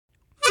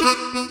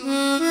Welcome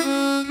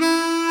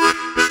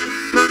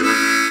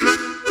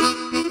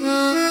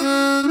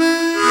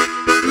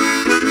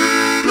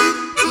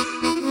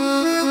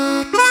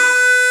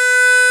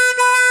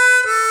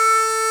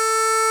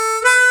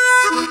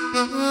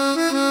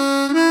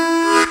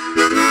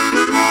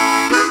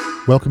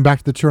back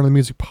to the Turn on the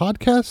Music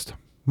podcast.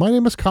 My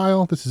name is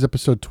Kyle. This is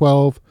episode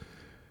 12.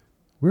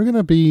 We're going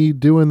to be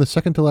doing the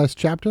second to last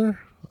chapter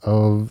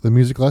of the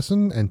music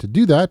lesson. And to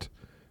do that,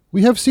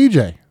 we have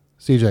CJ.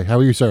 CJ, how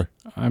are you, sir?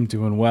 I'm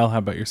doing well. How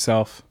about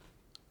yourself?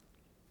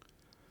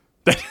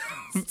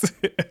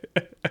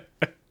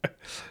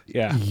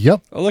 Yeah.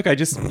 Yep. Oh, look, I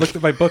just looked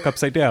at my book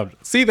upside down.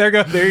 See, there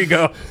you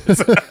go.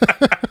 That's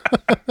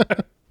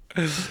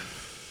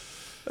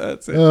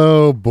it.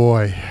 Oh,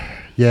 boy.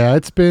 Yeah,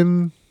 it's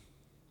been.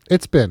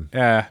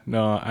 Yeah,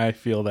 no, I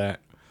feel that.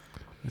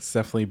 It's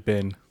definitely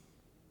been.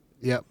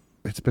 Yep.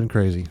 It's been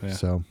crazy. Yeah.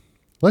 So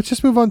let's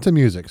just move on to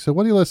music. So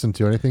what do you listen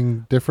to?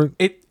 Anything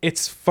different?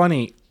 It's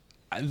funny.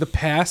 The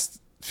past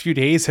few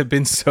days have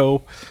been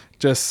so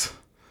just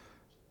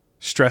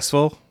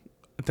stressful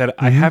that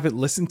I haven't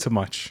listened to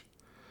much.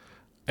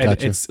 And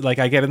Gotcha. It's like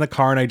I get in the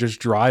car and I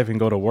just drive and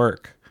go to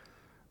work.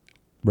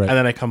 Right. And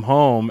then I come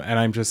home and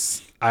I'm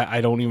just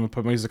I don't even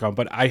put music on.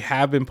 But I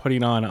have been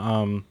putting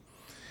on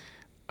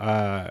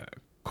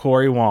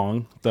Corey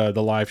Wong, the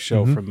live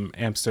show from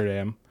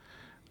Amsterdam.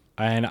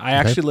 And I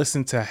actually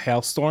listened to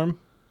Hailstorm.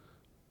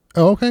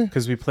 Oh, okay.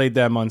 Because we played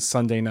them on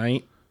Sunday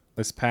night,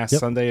 this past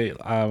Sunday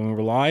when we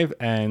were live.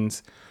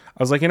 And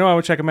I was like, I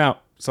would check them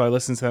out. So I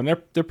listened to them.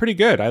 They're pretty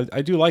good.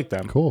 I do like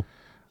them. Cool.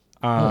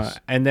 Nice.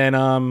 And then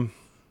I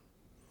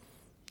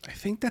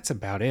think that's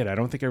about it. I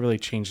don't think I really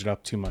changed it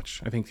up too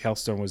much. I think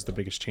Hailstorm was the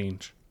biggest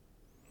change.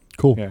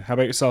 Cool. Yeah. How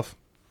about yourself?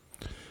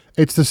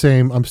 It's the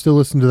same. I'm still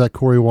listening to that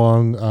Corey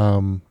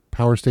Wong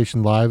Power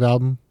Station Live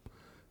album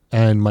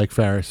and Mike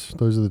Farris.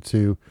 Those are the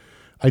two.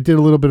 I did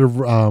a little bit of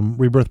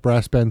Rebirth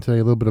Brass Band today,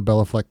 a little bit of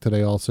Bella Fleck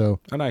today also.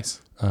 Oh,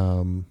 nice.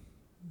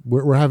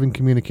 We're having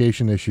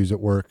communication issues at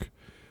work,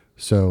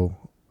 so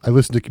I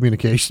listened to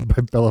Communication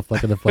by Bella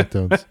Fleck and the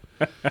Flecktones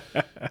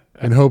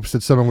in hopes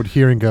that someone would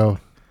hear and go,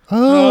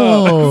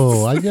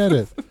 oh, I get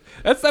it.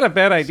 That's not a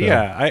bad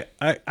idea.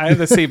 So. I have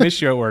the same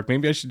issue at work.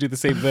 Maybe I should do the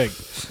same thing.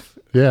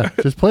 Yeah,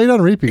 just play it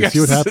on repeat. See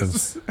what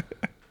happens.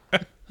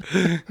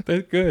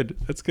 That's good.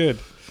 That's good.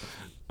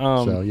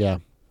 So yeah,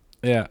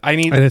 I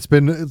need. And it's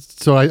been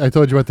so. I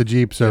told you about the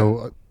Jeep.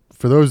 So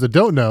for those that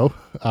don't know,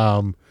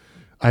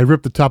 I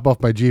ripped the top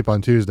off my Jeep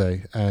on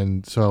Tuesday,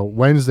 and so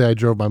Wednesday I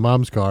drove my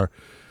mom's car.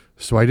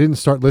 So I didn't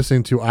start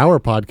listening to our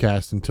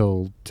podcast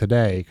until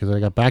today because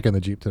I got back in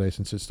the Jeep today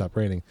since it stopped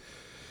raining.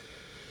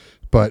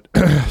 But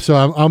so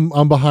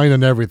I'm behind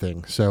on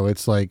everything. So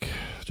it's like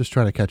just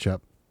trying to catch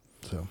up.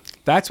 So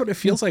that's what it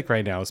feels like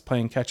right now is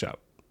playing catch up.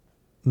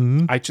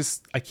 Mm-hmm.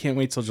 I can't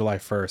wait till July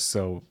 1st.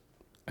 So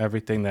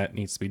everything that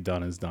needs to be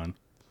done is done.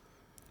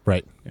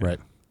 Right. Yeah. Right.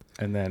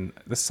 And then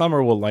the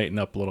summer will lighten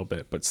up a little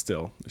bit, but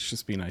still, it's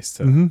just be nice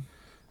to,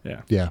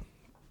 Yeah.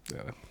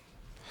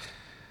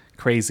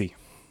 Crazy.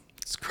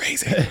 It's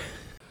crazy.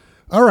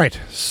 All right.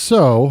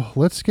 So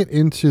let's get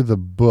into the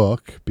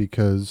book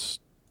because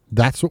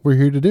that's what we're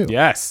here to do.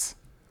 Yes.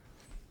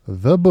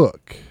 The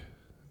book.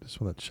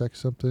 Just want to check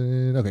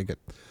something. Okay, good.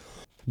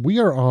 We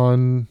are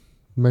on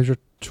measure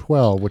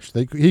 12, which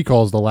he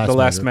calls the last measure. The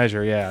last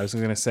measure, yeah. I was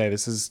going to say,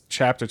 this is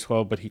chapter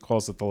 12, but he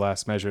calls it the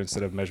last measure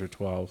instead of measure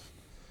 12.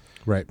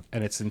 Right.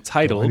 And it's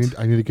entitled...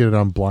 I need to get it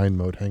on blind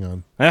mode. Hang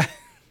on.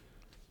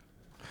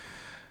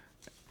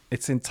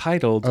 It's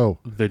entitled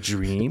The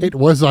Dream. It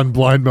was on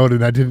blind mode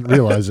and I didn't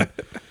realize it.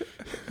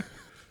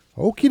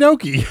 Okie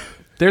dokie.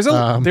 There's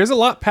a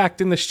lot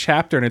packed in this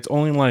chapter, and it's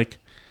only like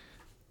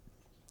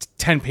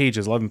 10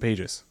 pages, 11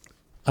 pages.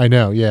 I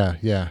know,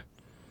 yeah.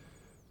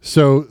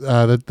 So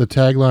the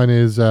tagline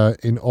is,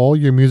 in all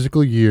your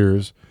musical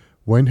years,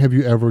 when have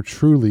you ever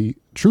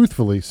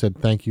truthfully said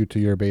thank you to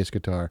your bass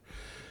guitar?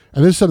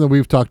 And this is something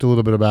we've talked a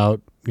little bit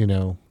about,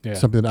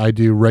 something that I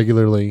do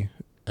regularly.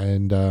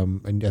 And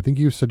I think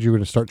you said you were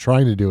going to start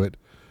trying to do it.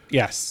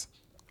 Yes.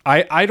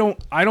 I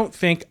don't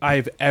think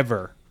I've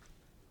ever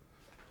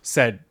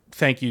said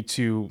thank you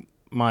to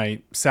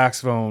my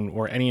saxophone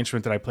or any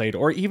instrument that I played,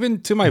 or even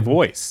to my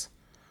voice.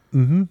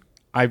 Mm-hmm.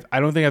 I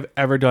don't think I've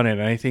ever done it,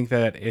 and I think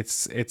that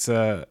it's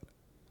a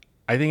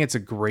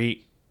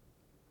great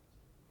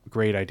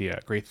idea,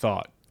 great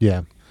thought.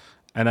 Yeah.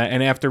 And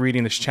after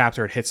reading this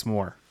chapter, it hits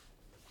more.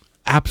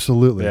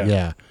 Absolutely,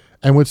 yeah.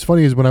 And what's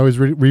funny is when I was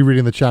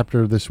rereading the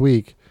chapter this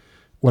week,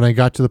 when I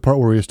got to the part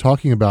where he was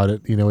talking about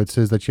it, it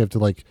says that you have to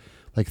like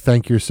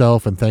thank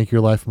yourself and thank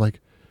your life. I'm like,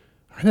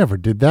 I never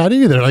did that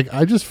either. Like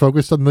I just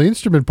focused on the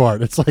instrument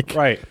part. It's like,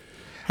 right.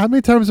 How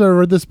many times have I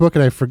read this book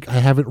and I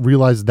haven't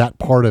realized that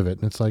part of it?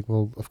 And it's like,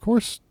 well, of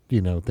course,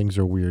 things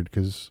are weird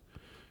because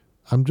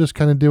I'm just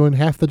kind of doing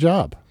half the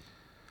job.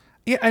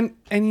 Yeah, and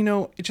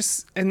it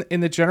just in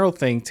the general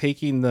thing,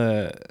 taking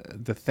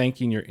the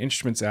thanking your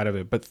instruments out of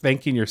it, but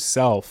thanking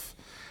yourself.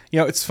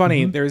 It's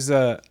funny. Mm-hmm. There's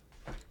on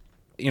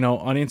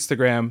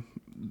Instagram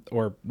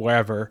or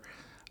wherever,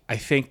 I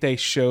think they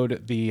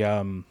showed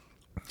the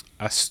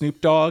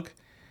Snoop Dogg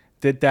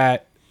did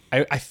that.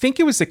 I think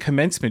it was a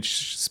commencement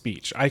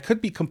speech. I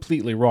could be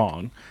completely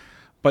wrong,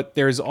 but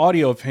there's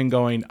audio of him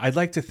going, "I'd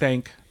like to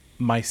thank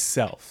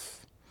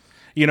myself."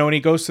 You know, and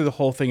he goes through the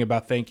whole thing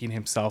about thanking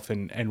himself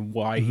and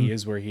why he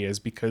is where he is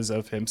because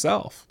of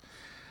himself.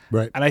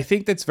 Right. And I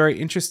think that's very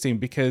interesting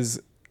because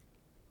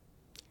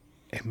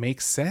it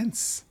makes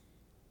sense.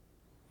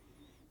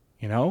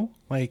 You know,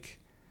 like,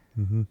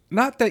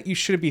 not that you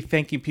shouldn't be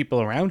thanking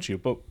people around you,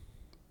 but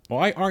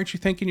why aren't you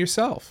thanking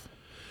yourself?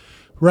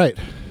 Right.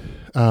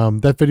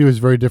 That video is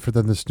very different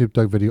than the Snoop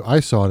Dogg video I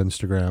saw on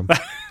Instagram,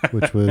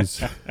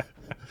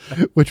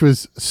 which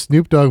was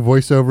Snoop Dogg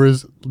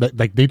voiceovers,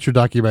 like nature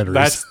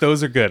documentaries.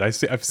 Those are good.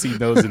 I've seen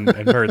those and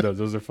heard those.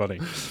 Those are funny.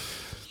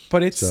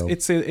 But it's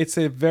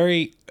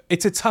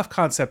a tough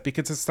concept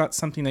because it's not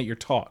something that you're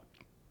taught.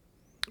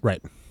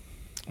 Right.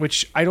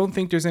 Which I don't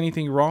think there's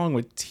anything wrong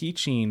with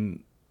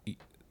teaching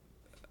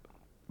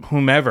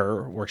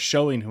whomever or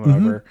showing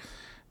whomever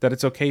that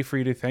it's okay for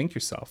you to thank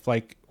yourself.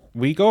 Like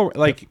we go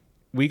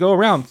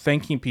around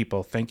thanking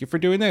people. Thank you for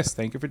doing this.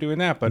 Thank you for doing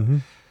that. But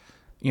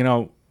you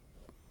know,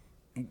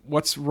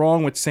 what's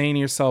wrong with saying to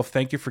yourself,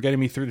 "Thank you for getting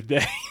me through the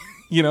day"?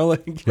 You know,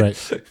 like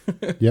right.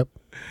 Yep.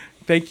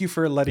 Thank you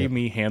for letting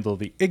me handle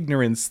the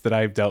ignorance that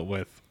I've dealt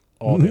with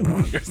all day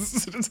long.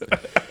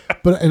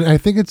 And I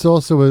think it's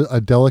also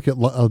a delicate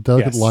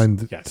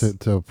line Yes.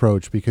 to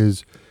approach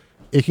because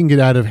it can get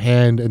out of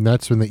hand, and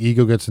that's when the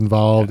ego gets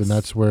involved, and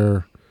that's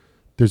where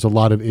there's a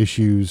lot of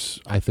issues.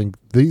 I think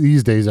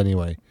these days,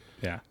 anyway.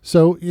 Yeah.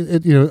 So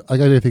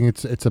I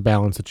think it's a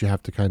balance that you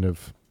have to kind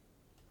of.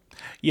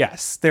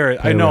 Yes,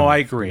 I know. around. I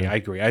agree. I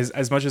agree.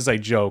 As much as I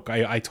joke,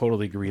 I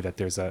totally agree that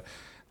there's a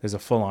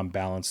full on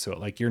balance to it.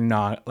 Like you're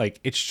not like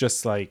it's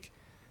just like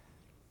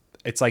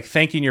it's like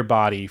thanking your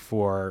body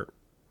for,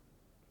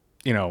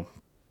 you know,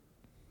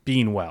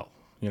 being well.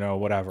 You know,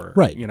 whatever.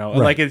 Right. You know, right.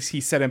 like as he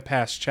said in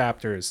past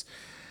chapters,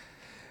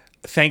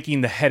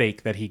 thanking the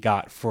headache that he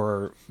got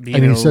for being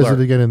and he an says alert.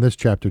 it again in this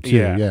chapter too.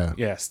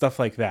 Yeah. Stuff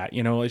like that.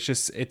 You know, it's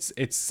just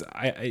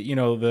you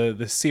know,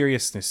 the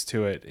seriousness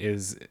to it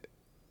is.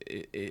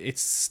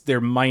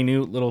 They're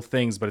minute little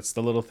things, but it's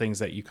the little things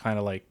that you kind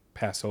of like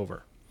pass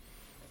over.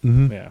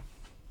 Yeah,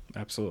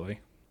 absolutely.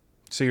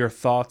 So your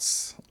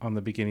thoughts on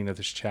the beginning of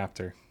this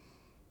chapter?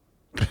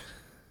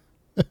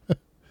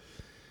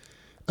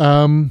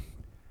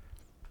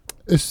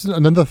 This is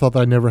another thought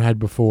that I never had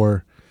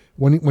before.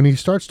 When he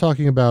starts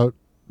talking about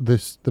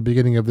the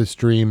beginning of this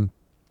dream,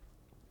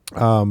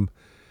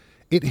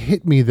 it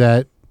hit me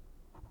that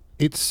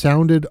it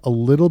sounded a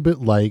little bit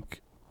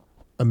like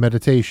a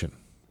meditation.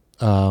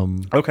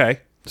 Okay.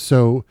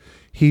 So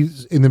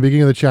he's in the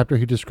beginning of the chapter,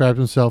 he describes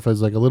himself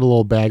as like a little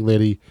old bag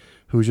lady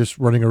who's just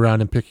running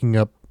around and picking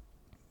up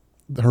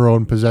her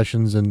own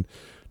possessions,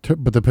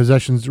 but the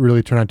possessions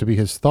really turn out to be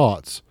his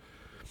thoughts.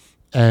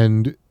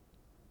 And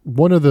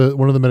one of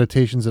the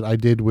meditations that I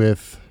did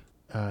with,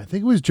 I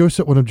think it was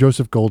one of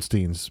Joseph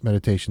Goldstein's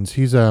meditations.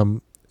 He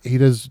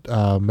does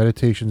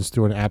meditations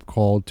through an app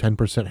called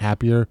 10%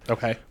 Happier.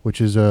 Okay.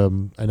 Which is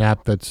an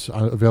app that's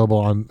available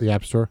on the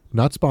App Store.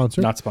 Not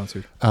sponsored. Not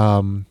sponsored.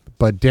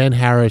 But Dan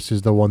Harris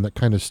is the one that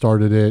kind of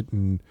started it.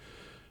 And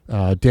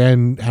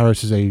Dan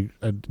Harris is a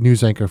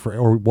news anchor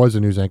was a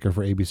news anchor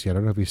for ABC. I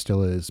don't know if he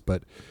still is,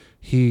 but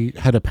he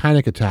had a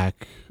panic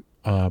attack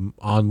on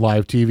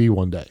live TV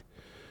one day.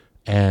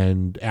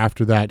 And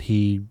after that,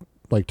 he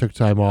took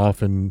time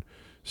off and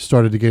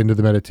started to get into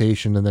the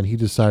meditation. And then he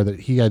decided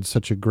that he had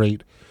such a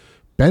great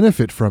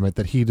benefit from it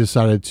that he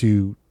decided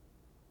to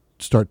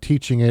start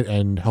teaching it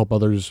and help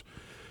others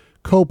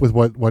cope with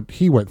what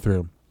he went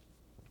through.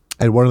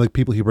 And one of the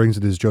people he brings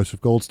in is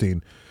Joseph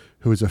Goldstein,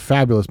 who is a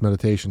fabulous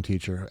meditation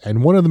teacher.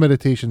 And one of the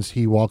meditations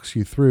he walks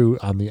you through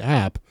on the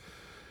app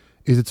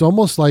is it's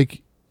almost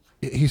like,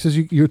 he says,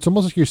 it's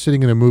almost like you're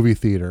sitting in a movie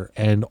theater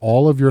and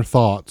all of your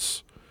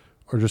thoughts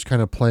are just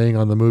kind of playing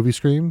on the movie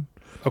screen.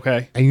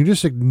 Okay. And you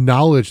just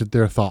acknowledge that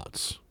they're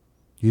thoughts.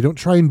 You don't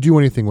try and do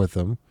anything with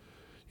them.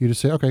 You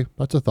just say, okay,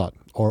 that's a thought.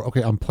 Or,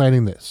 okay, I'm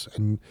planning this.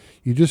 And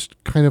you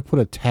just kind of put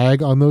a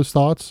tag on those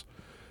thoughts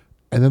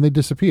and then they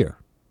disappear.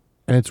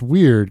 And it's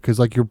weird because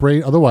your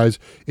brain, otherwise,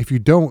 if you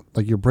don't,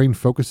 your brain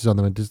focuses on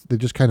them and they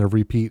just kind of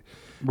repeat.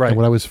 Right. And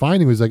what I was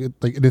finding was and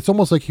it's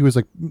almost like he was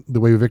the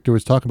way Victor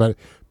was talking about it,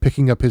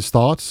 picking up his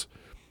thoughts.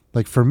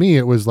 For me,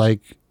 it was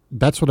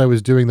that's what I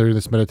was doing during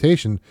this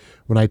meditation.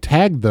 When I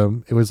tagged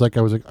them, it was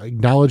I was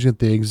acknowledging that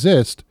they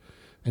exist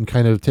and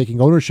kind of taking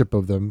ownership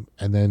of them,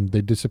 and then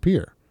they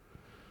disappear.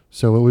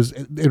 So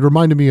it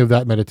reminded me of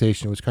that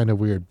meditation. It was kind of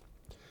weird.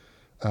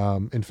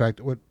 In fact,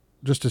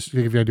 just to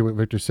give you an idea what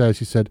Victor says,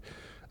 he said,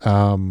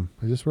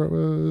 is this where it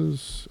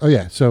was? Oh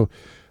yeah. So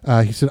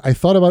he said, I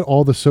thought about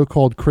all the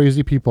so-called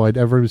crazy people I'd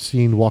ever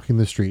seen walking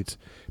the streets.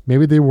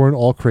 Maybe they weren't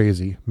all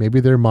crazy. Maybe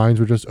their minds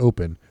were just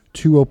open,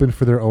 too open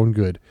for their own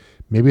good.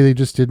 Maybe they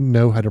just didn't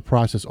know how to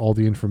process all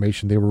the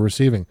information they were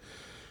receiving.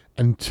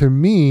 And to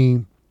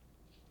me,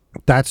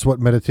 that's what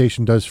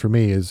meditation does for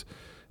me is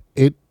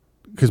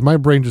because my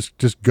brain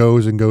just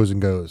goes and goes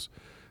and goes.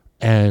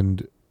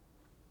 And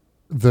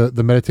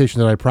the meditation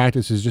that I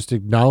practice is just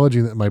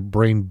acknowledging that my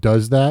brain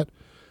does that,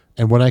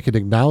 and when I can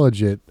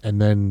acknowledge it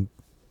and then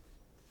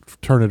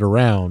turn it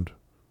around,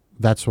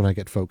 that's when I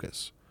get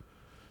focus.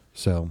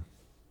 So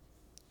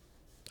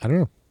I don't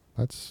know.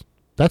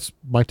 That's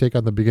my take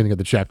on the beginning of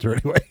the chapter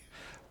anyway.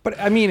 But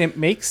I mean, it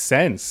makes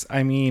sense.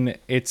 I mean,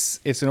 it's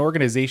an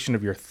organization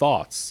of your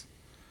thoughts.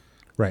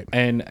 Right.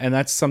 And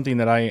that's something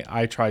that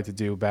I tried to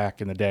do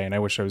back in the day, and I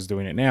wish I was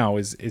doing it now,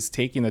 is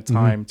taking the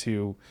time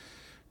to,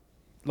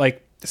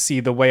 like,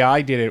 see, the way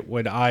I did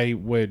it, I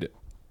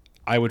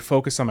would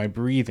focus on my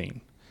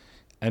breathing.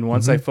 And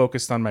once I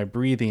focused on my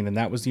breathing, and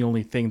that was the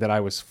only thing that I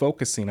was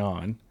focusing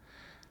on,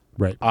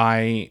 Right.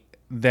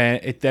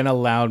 it then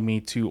allowed me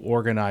to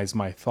organize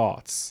my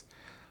thoughts.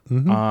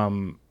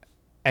 And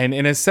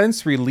in a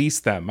sense, release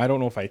them. I don't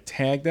know if I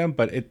tagged them,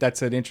 but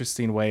that's an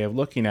interesting way of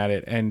looking at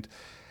it. And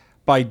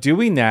by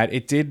doing that,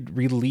 it did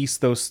release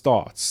those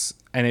thoughts,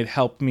 and it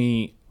helped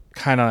me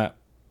kind of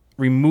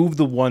remove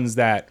the ones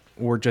that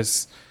were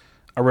just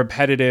a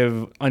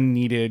repetitive,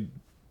 unneeded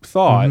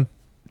thought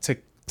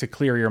to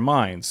clear your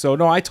mind. So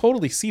no, I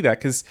totally see that,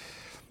 because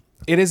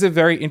it is a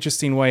very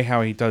interesting way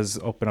how he does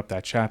open up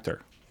that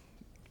chapter.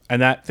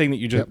 And that thing that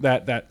you just,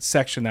 that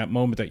section, that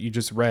moment that you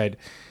just read,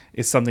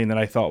 is something that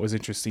I thought was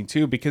interesting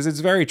too, because it's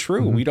very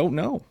true. We don't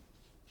know.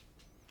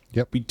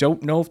 Yep. We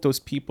don't know if those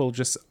people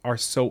just are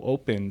so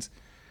opened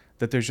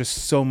that there's just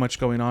so much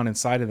going on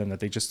inside of them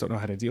that they just don't know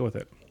how to deal with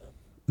it.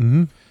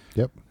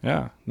 Yep.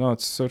 Yeah. No,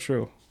 it's so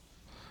true.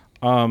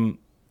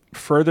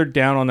 Further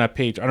down on that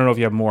page, I don't know if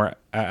you have more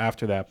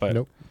after that, but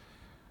Nope.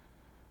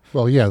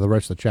 Well, yeah, the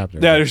rest of the chapter.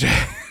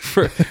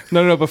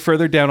 yeah, but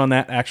further down on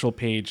that actual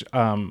page,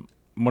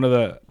 one of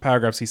the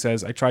paragraphs, he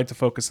says, I tried to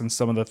focus on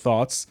some of the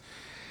thoughts.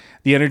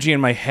 The energy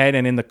in my head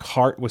and in the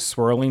cart was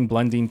swirling,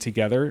 blending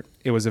together.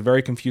 It was a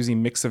very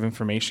confusing mix of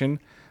information,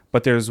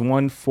 but there's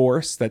one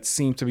force that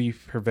seemed to be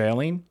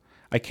prevailing.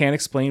 I can't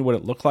explain what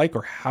it looked like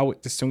or how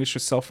it distinguished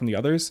itself from the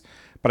others,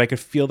 but I could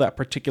feel that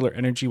particular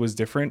energy was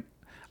different.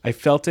 I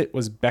felt it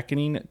was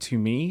beckoning to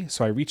me,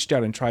 so I reached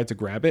out and tried to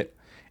grab it.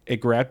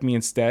 It grabbed me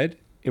instead.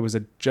 It was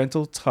a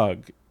gentle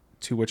tug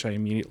to which I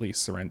immediately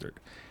surrendered.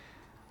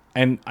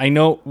 And I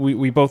know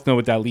we both know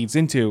what that leads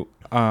into,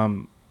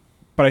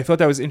 but I thought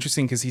that was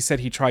interesting because he said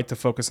he tried to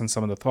focus on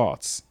some of the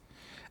thoughts.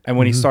 And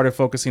when he started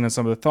focusing on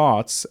some of the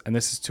thoughts, and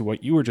this is to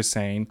what you were just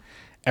saying,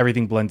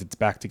 everything blended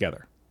back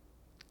together.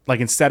 Like,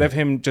 instead of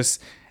him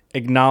just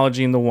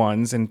acknowledging the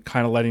ones and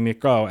kind of letting it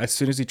go, as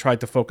soon as he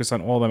tried to focus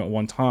on all of them at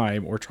one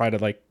time, or try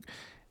to,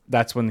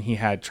 that's when he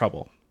had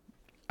trouble.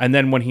 And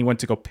then when he went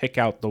to go pick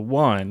out the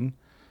one,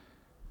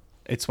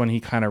 it's when he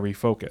kind of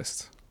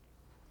refocused.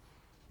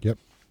 Yep.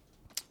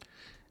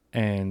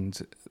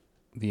 And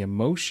the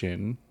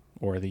emotion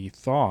or the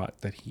thought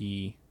that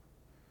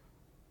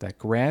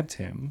grabbed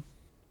him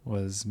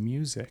was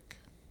music.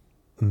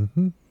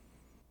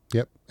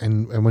 Yep.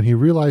 And when he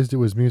realized it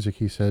was music,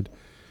 he said,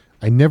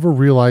 I never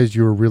realized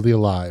you were really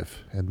alive.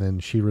 And then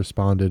she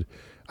responded,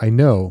 I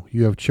know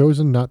you have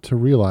chosen not to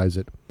realize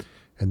it,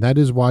 and that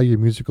is why your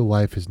musical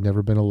life has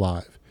never been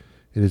alive.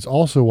 It is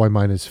also why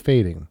mine is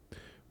fading.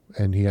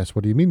 And he asks,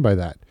 what do you mean by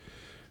that?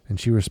 And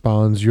she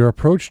responds, your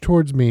approach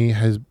toward me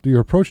has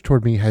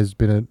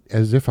been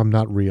as if I'm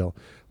not real,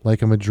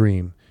 like I'm a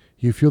dream.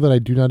 You feel that I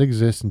do not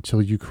exist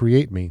until you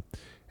create me.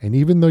 And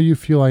even though you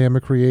feel I am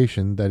a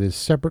creation that is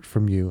separate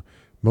from you,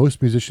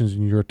 most musicians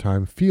in your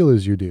time feel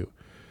as you do.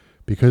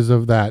 Because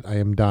of that, I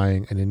am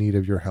dying and in need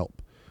of your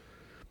help.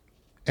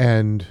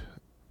 And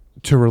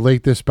to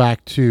relate this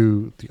back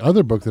to the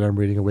other book that I'm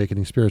reading,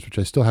 Awakening Spirits, which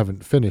I still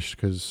haven't finished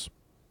because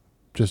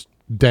just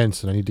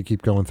dense and I need to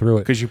keep going through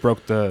it. Because you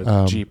broke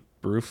the Jeep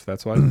roof,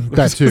 that's why?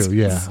 That too,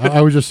 yeah.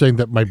 I was just saying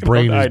that my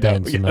brain is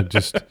dense and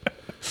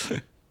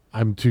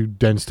I'm too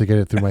dense to get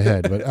it through my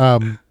head.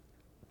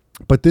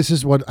 But this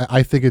is what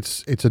I think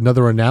it's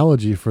another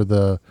analogy for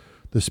the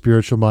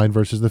spiritual mind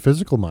versus the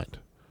physical mind.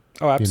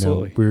 Oh,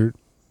 absolutely.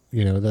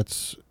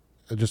 That's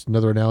just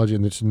another analogy,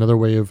 and it's another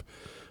way of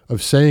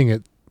saying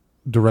it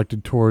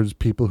directed towards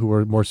people who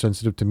are more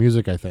sensitive to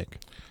music, I think.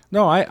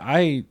 No,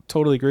 I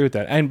totally agree with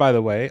that. And by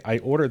the way, I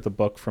ordered the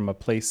book from a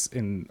place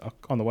on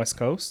the West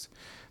Coast.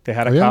 They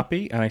had a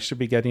copy, and I should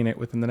be getting it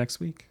within the next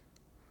week.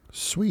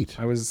 Sweet.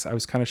 I was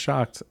kind of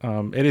shocked.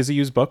 It is a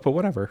used book, but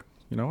whatever.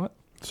 You know what?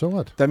 So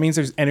what? That means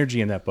there's energy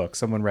in that book.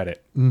 Someone read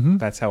it.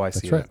 That's how I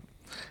see it. That's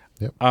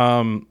right.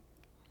 Yep.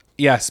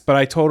 Yes, but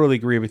I totally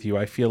agree with you.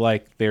 I feel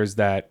like there's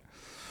that.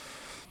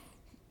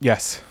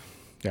 Yes.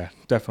 Yeah,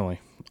 definitely.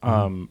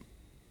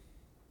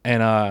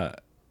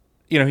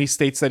 He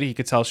states that he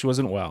could tell she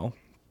wasn't well.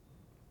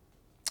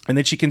 And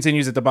then she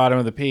continues at the bottom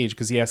of the page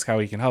because he asks how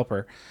he can help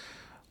her.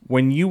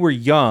 When you were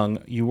young,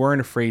 you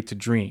weren't afraid to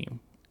dream.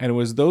 And it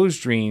was those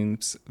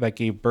dreams that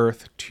gave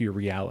birth to your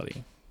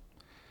reality.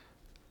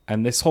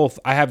 And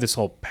I have this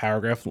whole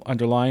paragraph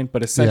underlined,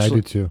 but essentially,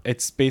 I do too.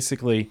 It's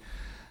basically,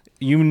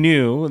 you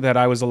knew that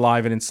I was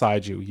alive and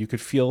inside you. You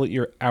could feel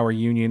our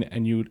union,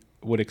 and you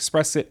would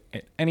express it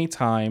at any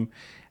time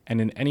and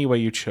in any way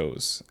you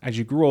chose. As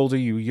you grew older,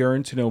 you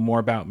yearned to know more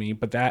about me,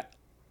 but that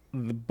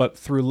but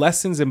through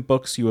lessons and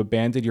books, you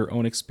abandoned your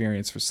own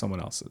experience for someone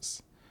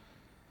else's.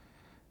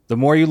 The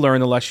more you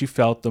learn, the less you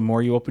felt. The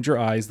more you opened your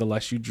eyes, the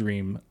less you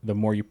dream. The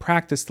more you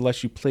practiced, the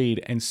less you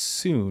played. And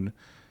soon,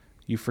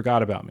 you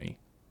forgot about me.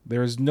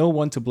 There is no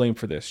one to blame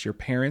for this. Your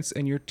parents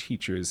and your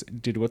teachers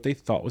did what they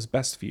thought was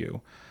best for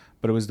you,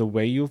 but it was the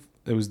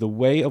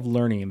way of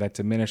learning that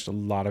diminished a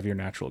lot of your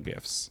natural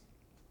gifts.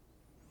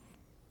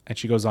 And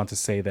she goes on to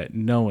say that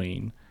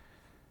knowing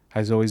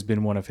has always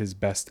been one of his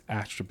best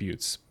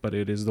attributes, but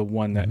it is the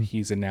one that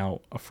he's now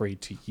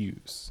afraid to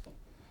use.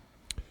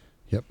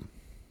 Yep.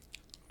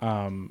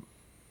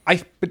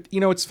 But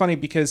it's funny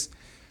because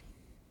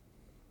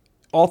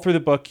all through the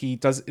book, he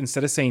does,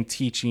 instead of saying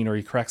teaching or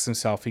he corrects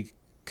himself, he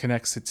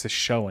connects it to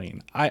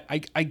showing. I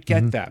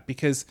get that,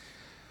 because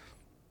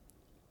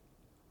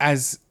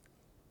as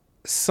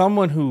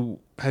someone who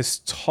has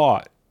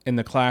taught in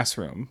the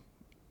classroom,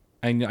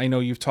 I know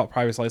you've taught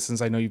private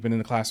lessons. I know you've been in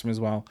the classroom as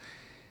well.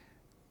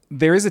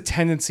 There is a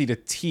tendency to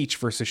teach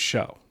versus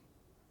show.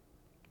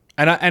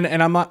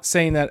 And I'm not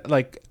saying that,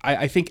 like,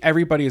 I think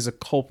everybody is a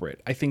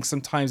culprit. I think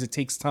sometimes it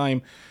takes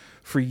time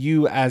for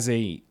you as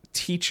a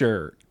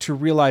teacher to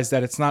realize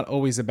that it's not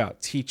always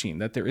about teaching,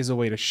 that there is a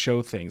way to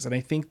show things. And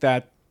I think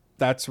that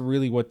that's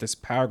really what this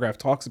paragraph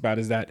talks about,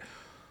 is that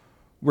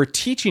we're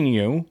teaching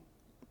you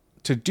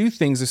to do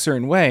things a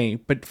certain way,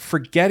 but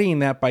forgetting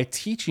that by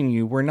teaching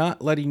you, we're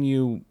not letting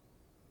you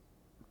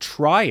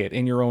try it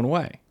in your own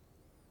way.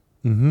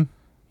 Mm-hmm.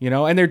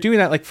 And they're doing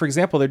that, like, for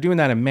example, they're doing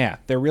that in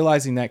math. They're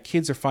realizing that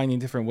kids are finding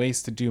different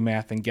ways to do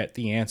math and get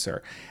the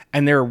answer.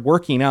 And they're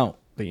working out,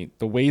 the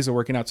ways are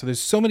working out. So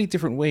there's so many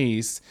different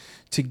ways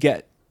to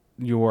get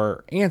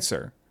your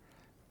answer.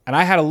 And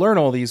I had to learn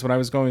all these when I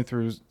was going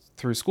through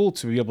school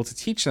to be able to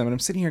teach them. And I'm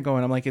sitting here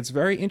going, I'm like, it's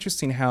very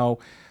interesting how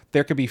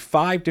there could be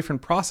 5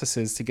 different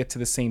processes to get to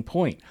the same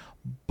point.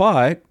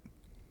 But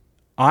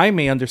I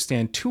may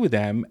understand 2 of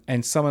them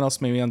and someone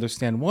else may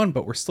understand 1,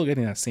 but we're still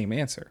getting that same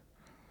answer.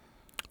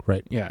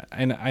 Right. Yeah,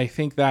 and I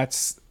think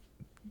that's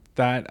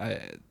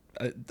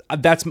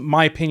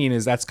my opinion,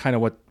 is that's kind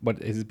of what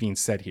is being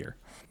said here.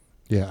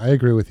 Yeah, I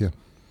agree with you.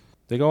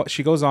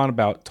 She goes on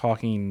about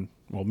talking.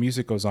 Well,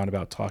 music goes on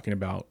about talking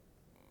about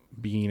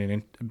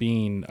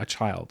being a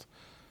child.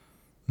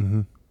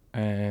 Mm-hmm.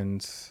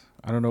 And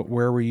I don't know,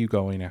 where were you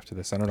going after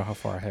this? I don't know how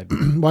far ahead.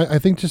 Well, I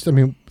think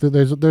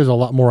there's a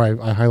lot more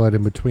I highlight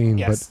in between.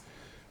 Yes.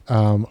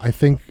 But I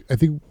think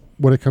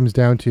what it comes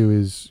down to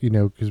is,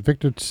 because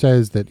Victor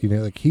says that,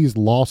 like, he's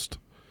lost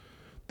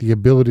the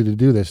ability to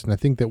do this. And I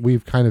think that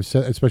we've kind of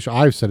said, especially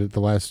I've said it the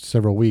last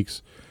several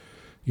weeks,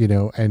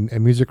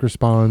 and music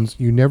responds,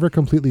 you never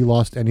completely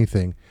lost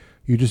anything.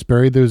 You just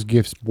buried those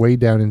gifts way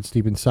down and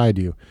deep inside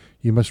you.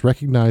 You must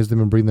recognize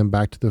them and bring them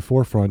back to the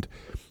forefront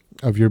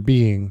of your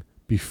being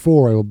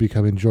before it will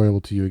become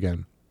enjoyable to you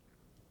again.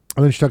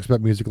 And then she talks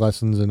about music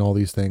lessons and all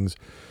these things.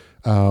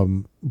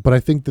 But I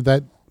think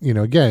that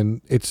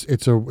again,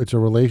 it's a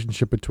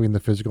relationship between the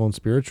physical and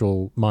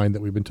spiritual mind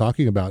that we've been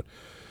talking about.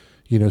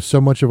 So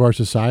much of our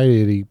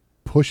society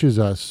pushes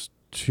us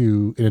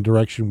in a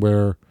direction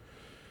where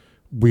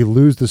we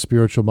lose the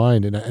spiritual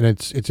mind, and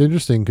it's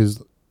interesting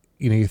because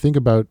you think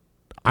about,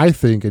 I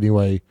think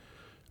anyway,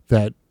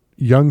 that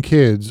young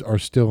kids are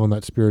still in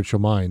that spiritual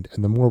mind,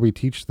 and the more we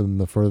teach them,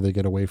 the further they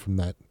get away from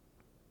that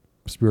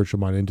spiritual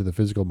mind into the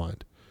physical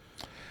mind.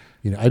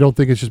 I don't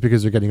think it's just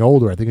because they're getting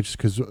older. I think it's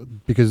just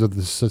because of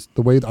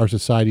the way our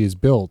society is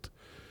built.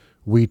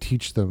 We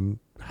teach them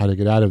how to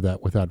get out of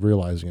that without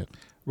realizing it.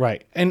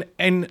 Right. And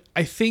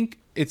I think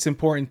it's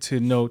important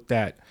to note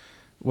that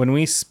when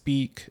we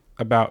speak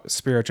about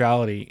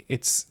spirituality,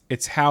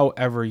 it's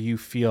however you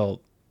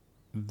feel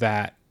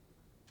that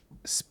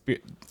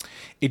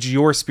it's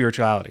your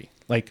spirituality.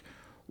 Like,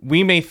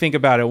 we may think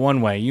about it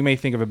one way, you may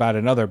think about it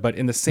another, but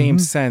in the same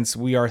sense,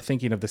 we are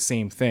thinking of the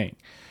same thing.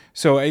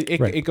 So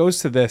it goes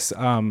to this,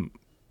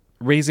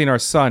 raising our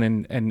son,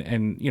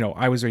 and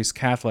I was raised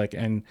Catholic,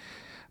 and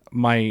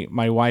my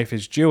wife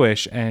is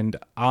Jewish, and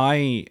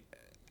I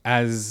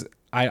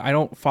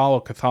don't follow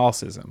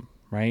Catholicism,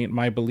 right?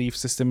 My belief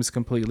system is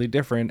completely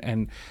different,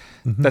 and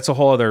that's a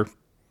whole other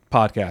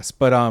podcast.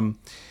 But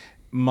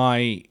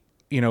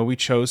we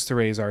chose to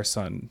raise our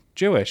son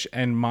Jewish,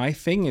 and my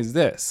thing is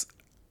this: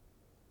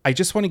 I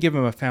just want to give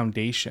him a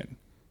foundation,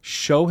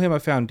 show him a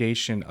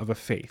foundation of a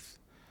faith.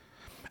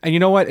 And you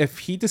know what? If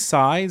he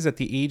decides at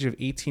the age of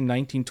 18,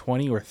 19,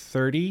 20, or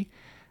 30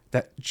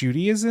 that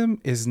Judaism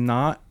is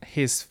not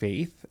his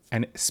faith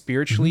and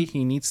spiritually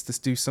he needs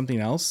to do something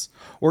else,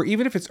 or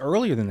even if it's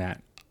earlier than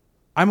that,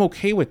 I'm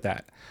okay with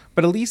that.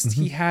 But at least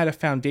he had a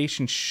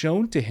foundation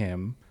shown to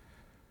him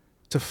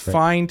to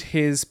find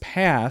his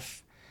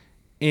path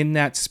in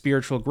that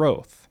spiritual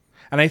growth.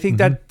 And I think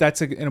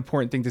that's an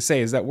important thing to say,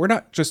 is that we're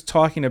not just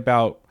talking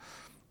about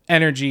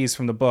energies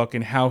from the book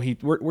and how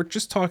we're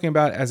just talking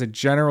about as a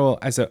general,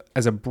 as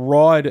a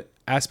broad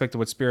aspect of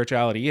what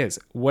spirituality is.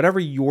 Whatever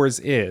yours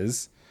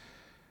is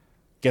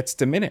gets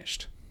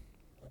diminished.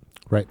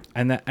 Right.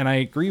 And I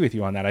agree with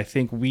you on that. I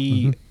think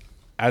we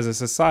as a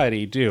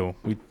society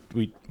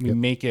we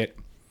make it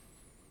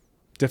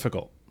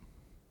difficult.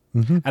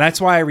 And that's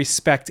why I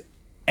respect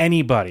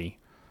anybody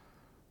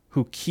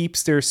who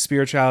keeps their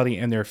spirituality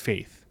and their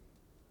faith.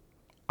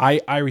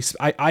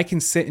 I can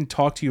sit and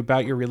talk to you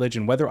about your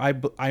religion, whether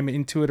I'm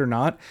into it or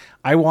not.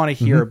 I want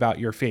to hear about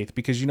your faith,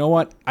 because you know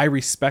what? I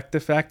respect the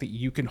fact that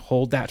you can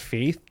hold that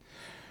faith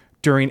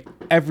during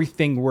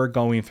everything we're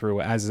going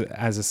through as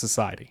a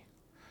society.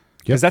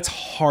 Because that's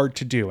hard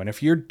to do. And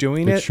if you're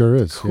doing it, sure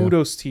is,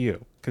 kudos to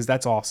you, because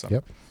that's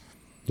awesome.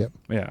 Yep.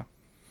 Yeah.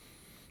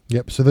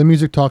 So the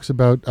music talks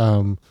about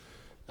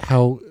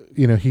how,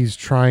 he's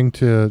trying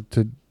to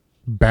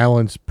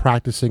balance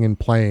practicing and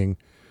playing.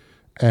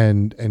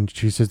 And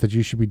she says that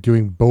you should be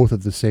doing both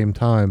at the same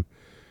time.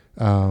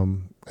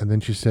 And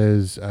then she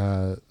says,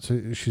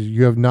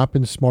 you have not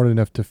been smart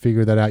enough to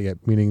figure that out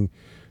yet, meaning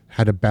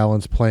how to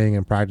balance playing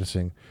and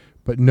practicing.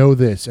 But know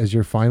this, as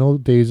your final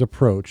days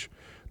approach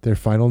their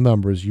final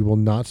numbers, you will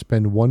not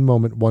spend one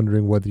moment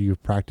wondering whether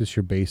you've practiced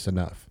your bass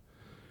enough.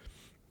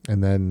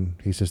 And then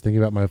he says,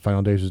 thinking about my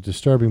final days was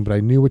disturbing, but I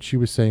knew what she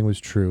was saying was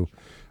true.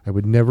 I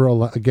would never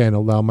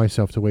allow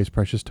myself to waste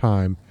precious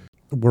time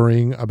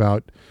worrying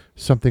about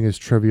something as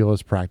trivial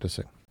as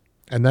practicing.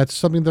 And that's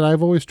something that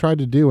I've always tried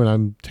to do, and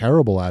I'm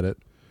terrible at it.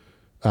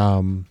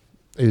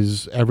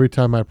 Is every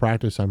time I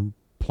practice, I'm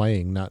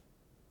playing, not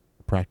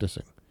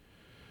practicing.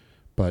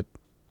 But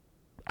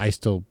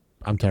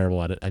I'm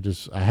terrible at it.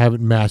 I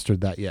haven't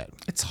mastered that yet.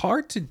 It's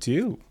hard to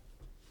do.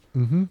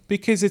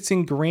 Because it's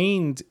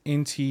ingrained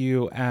into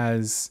you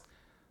as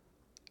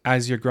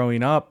you're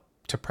growing up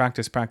to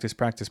practice.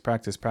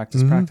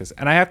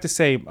 And I have to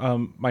say,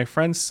 my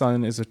friend's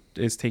son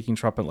is taking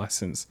trumpet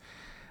lessons,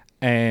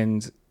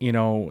 and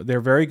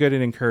they're very good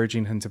at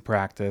encouraging him to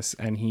practice.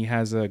 And he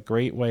has a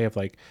great way of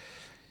like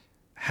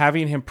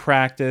having him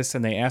practice,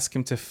 and they ask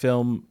him to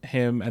film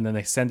him, and then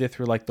they send it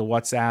through like the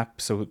WhatsApp,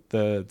 so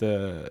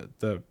the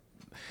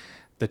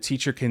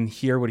teacher can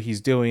hear what he's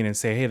doing and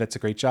say, hey, that's a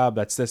great job.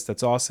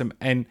 That's awesome.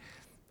 And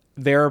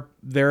there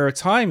are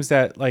times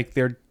that like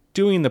they're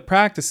doing the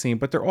practicing,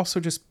 but they're also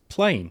just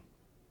playing.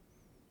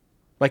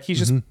 Like he's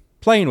just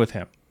playing with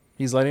him.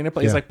 He's letting it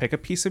play. He's like, pick a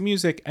piece of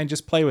music and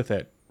just play with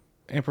it,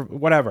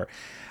 whatever.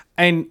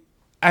 And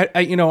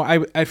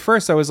I at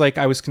first I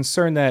was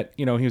concerned that,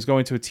 he was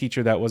going to a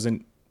teacher that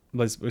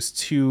was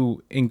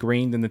too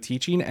ingrained in the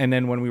teaching. And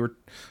then when we were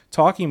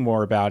talking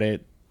more about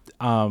it,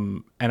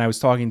 and I was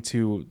talking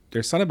to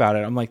their son about it,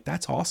 I'm like,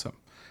 that's awesome.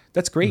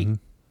 That's great.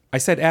 I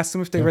said, ask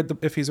him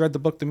if he's read the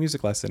book, The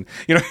Music Lesson,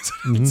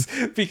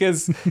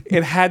 because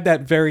it had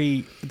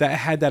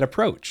that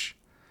approach.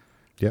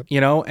 Yep.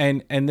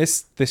 And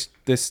this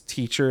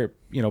teacher,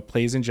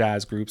 plays in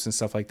jazz groups and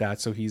stuff like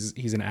that. So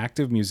he's an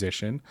active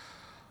musician,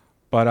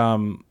 but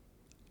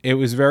it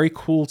was very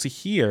cool to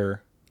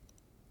hear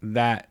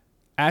that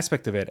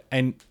aspect of it.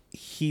 And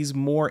he's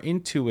more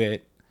into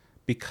it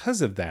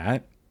because of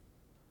that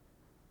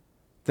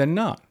than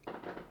not.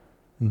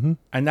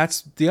 And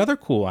that's the other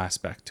cool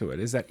aspect to it,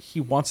 is that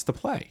he wants to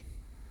play.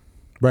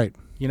 Right.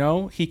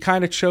 He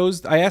kind of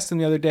chose. I asked him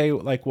the other day,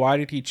 like, why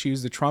did he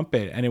choose the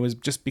trumpet? And it was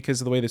just because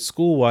of the way the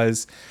school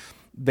was.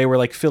 They were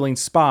like filling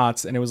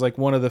spots, and it was like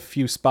one of the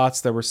few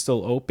spots that were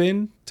still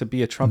open to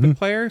be a trumpet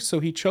player. So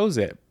he chose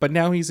it. But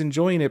now he's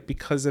enjoying it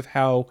because of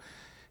how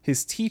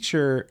his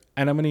teacher,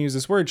 and I'm going to use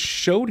this word,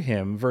 showed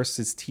him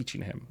versus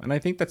teaching him. And I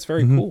think that's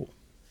very cool.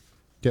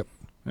 Yep.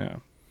 Yeah.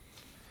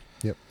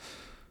 Yep.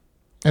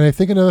 And I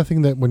think another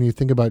thing that when you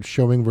think about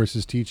showing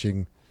versus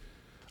teaching,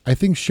 I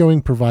think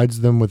showing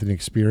provides them with an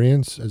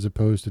experience as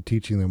opposed to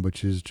teaching them,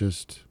 which is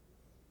just,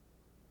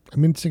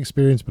 it's an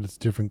experience, but it's a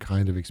different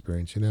kind of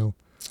experience,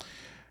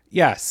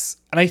 Yes.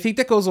 And I think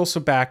that goes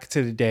also back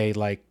to the day,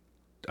 like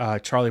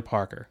Charlie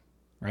Parker,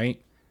 right?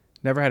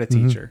 Never had a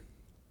teacher.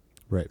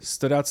 Right.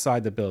 Stood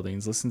outside the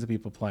buildings, listened to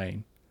people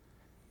playing,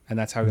 and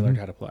that's how he learned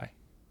how to play.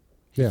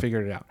 He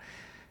figured it out.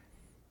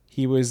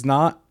 He was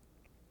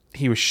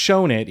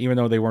shown it, even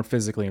though they weren't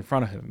physically in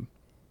front of him,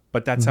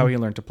 but that's how he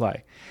learned to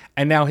play.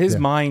 And now his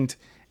mind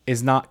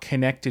is not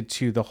connected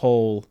to the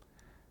whole,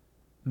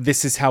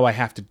 this is how I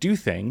have to do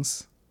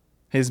things.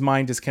 His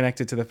mind is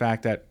connected to the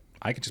fact that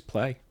I could just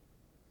play,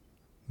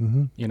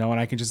 and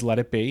I can just let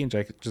it be, and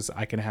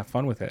I can have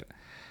fun with it.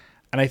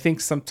 And I think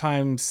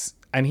sometimes,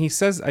 and he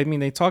says,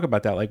 they talk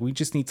about that, like, we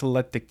just need to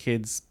let the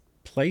kids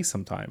play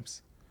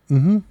sometimes.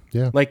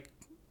 Yeah. Like,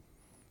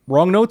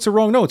 wrong notes are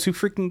wrong notes. Who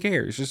freaking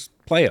cares? Just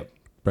play them.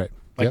 Right.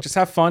 Like, just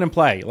have fun and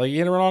play. Like,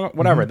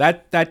 whatever.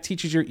 That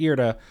teaches your ear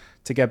to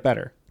get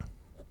better.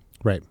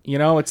 Right.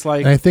 It's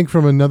like, and I think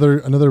from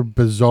another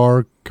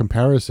bizarre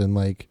comparison,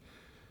 like,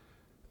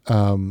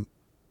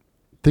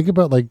 think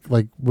about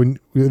like when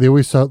they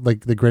always saw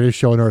like the greatest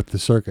show on earth, the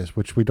circus,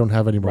 which we don't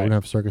have anymore. Right. We don't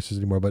have circuses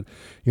anymore, but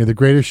the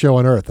greatest show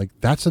on earth, like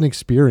that's an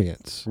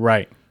experience.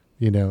 right.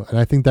 And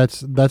I think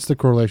that's the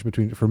correlation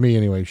between, for me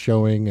anyway,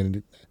 showing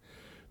and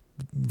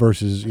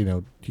versus,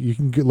 you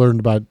can learn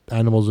about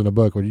animals in a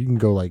book, or you can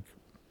go like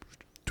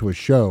to a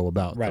show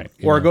about right.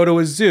 them, Or go to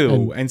a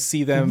zoo and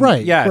see them.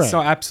 Right. Yeah. Right, So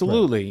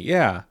absolutely. Right.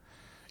 Yeah.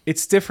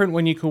 It's different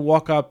when you can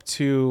walk up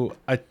to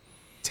a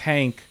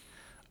tank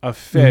of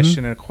fish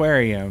in an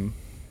aquarium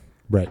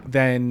Right.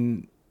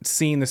 than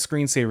seeing the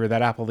screensaver that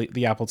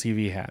the Apple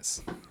TV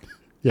has.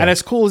 Yeah. And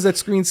as cool as that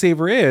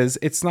screensaver is,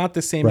 it's not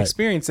the same Right.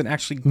 experience than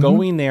actually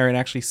going there and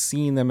actually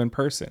seeing them in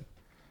person.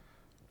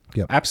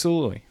 Yep.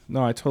 Absolutely.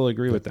 No, I totally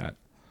agree with that.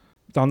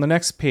 On the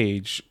next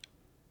page,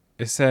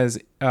 it says,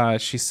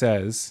 she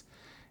says,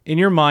 in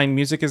your mind,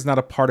 music is not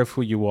a part of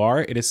who you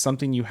are. It is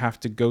something you have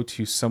to go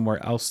to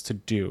somewhere else to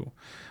do.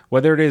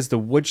 Whether it is the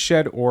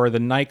woodshed or the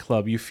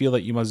nightclub, you feel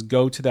that you must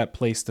go to that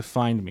place to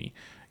find me.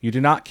 You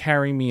do not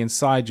carry me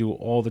inside you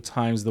all the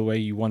times the way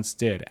you once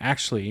did.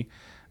 Actually,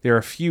 there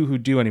are few who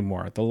do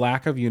anymore. The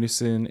lack of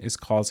unison is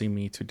causing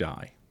me to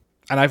die.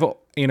 And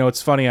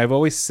it's funny. I've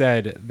always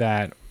said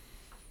that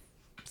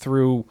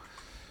through,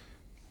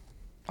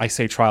 I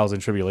say trials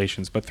and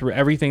tribulations, but through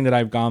everything that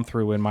I've gone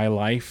through in my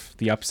life,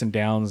 the ups and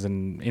downs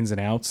and ins and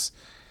outs,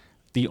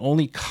 the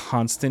only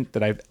constant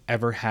that I've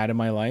ever had in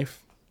my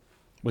life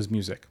was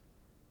music.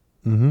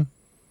 Mm-hmm.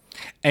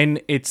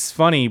 And it's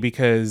funny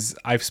because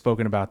I've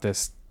spoken about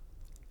this,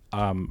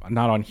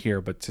 not on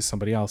here, but to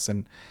somebody else.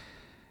 And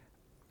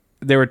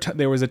there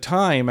was a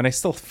time, and I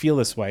still feel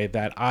this way,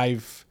 that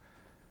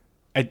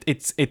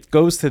it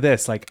goes to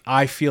this, like,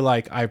 I feel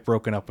like I've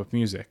broken up with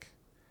music.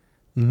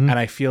 Mm-hmm. And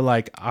I feel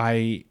like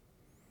I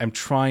am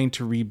trying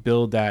to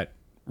rebuild that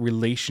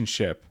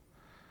relationship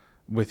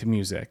with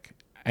music.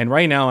 And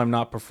right now I'm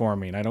not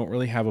performing. I don't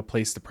really have a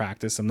place to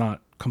practice. I'm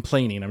not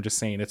complaining. I'm just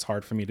saying it's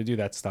hard for me to do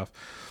that stuff.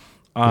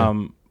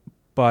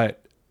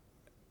 But,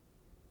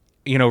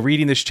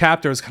 reading this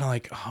chapter is kind of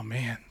like, oh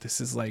man, this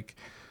is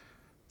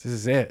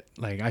it.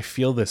 Like, I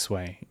feel this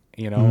way.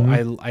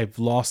 I've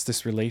lost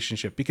this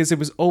relationship because it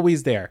was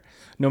always there.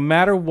 No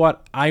matter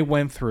what I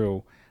went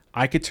through,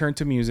 I could turn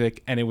to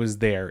music and it was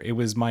there. It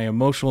was my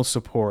emotional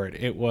support.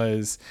 It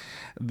was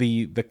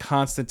the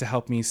constant to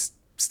help me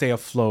stay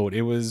afloat.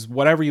 It was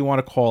whatever you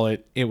want to call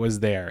it. It was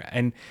there.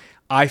 And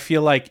I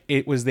feel like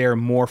it was there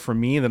more for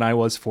me than I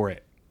was for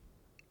it.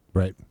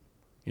 Right.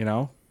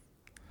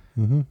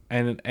 Mm-hmm.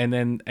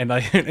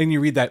 And you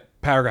read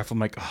that paragraph, I'm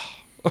like, oh,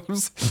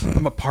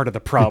 I'm a part of the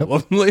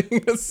problem.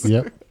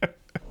 Yep.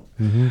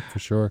 Mm-hmm, for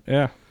sure.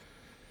 Yeah.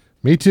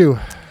 Me too.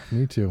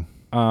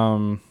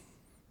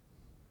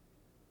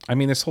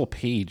 This whole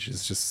page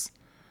is just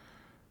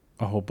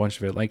a whole bunch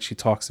of it. Like,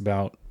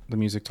 the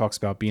music talks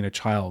about being a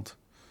child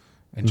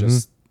and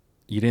just,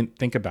 you didn't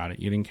think about it.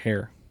 You didn't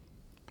care.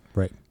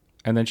 Right.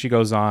 And then she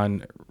goes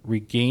on,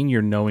 regain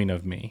your knowing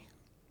of me.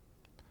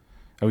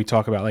 And we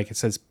talk about, like, it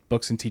says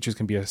books and teachers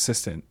can be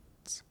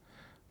assistants,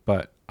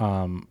 but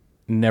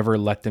never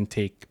let them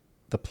take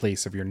the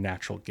place of your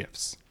natural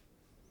gifts.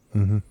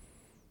 Mm-hmm.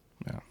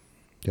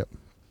 Yeah.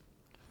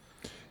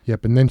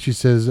 Yep. And then she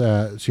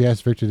says, she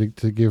asked Victor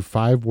to give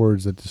 5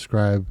 words that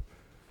describe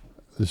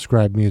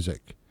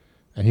music.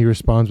 And he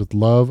responds with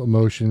love,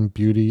 emotion,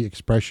 beauty,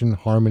 expression,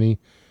 harmony,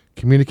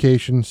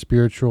 communication,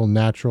 spiritual,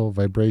 natural,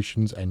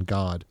 vibrations, and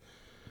God.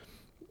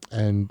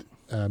 And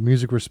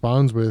music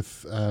responds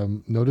with,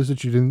 notice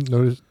that you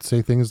didn't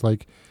say things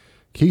like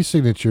key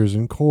signatures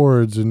and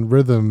chords and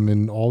rhythm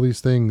and all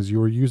these things. You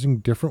were using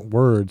different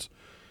words,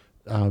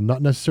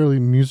 not necessarily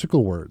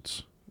musical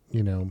words,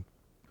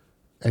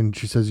 And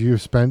she says, you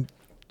have spent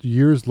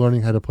years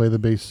learning how to play the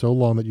bass so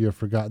long that you have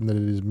forgotten that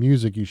it is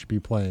music you should be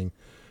playing.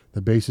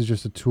 The bass is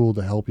just a tool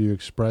to help you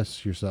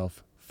express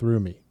yourself through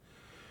me.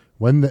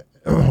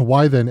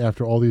 Why then,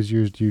 after all these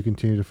years, do you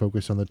continue to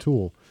focus on the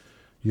tool?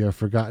 You have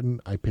forgotten.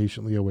 I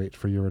patiently await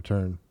for your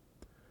return.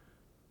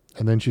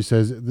 And then she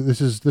says,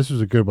 this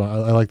was a good one.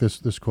 I like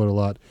this quote a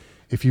lot.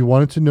 If you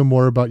wanted to know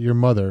more about your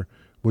mother,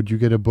 would you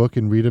get a book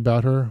and read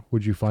about her?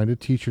 Would you find a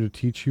teacher to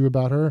teach you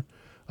about her?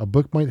 A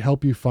book might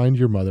help you find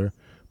your mother,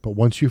 but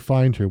once you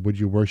find her, would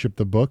you worship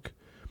the book?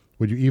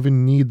 Would you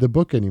even need the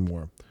book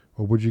anymore?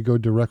 Or would you go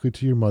directly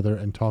to your mother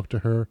and talk to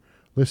her,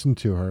 listen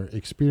to her,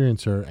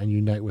 experience her, and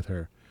unite with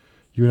her?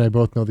 You and I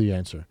both know the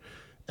answer.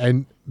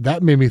 And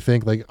that made me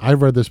think, like,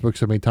 I've read this book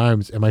so many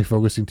times. Am I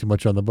focusing too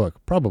much on the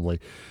book? Probably.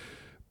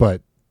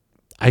 But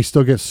I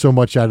still get so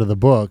much out of the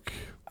book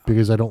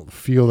because I don't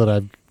feel that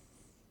I've,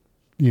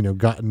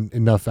 gotten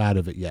enough out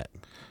of it yet.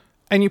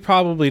 And you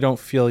probably don't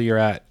feel you're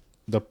at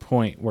the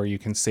point where you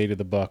can say to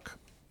the book,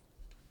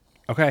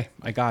 okay,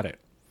 I got it.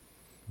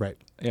 Right.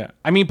 Yeah.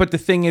 But the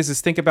thing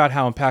is think about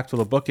how impactful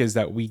the book is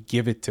that we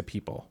give it to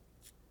people.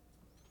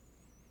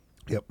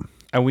 Yep.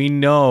 And we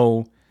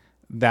know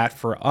that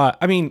for us,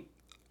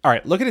 all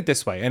right, look at it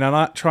this way. And I'm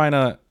not trying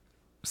to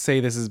say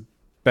this is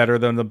better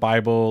than the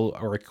Bible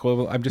or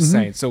equivalent. I'm just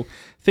saying. So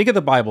think of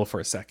the Bible for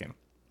a second,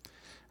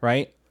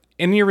 right?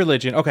 In your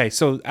religion. Okay.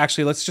 So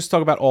actually, let's just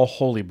talk about all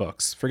holy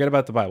books. Forget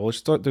about the Bible.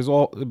 There's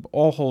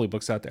all holy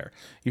books out there.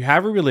 You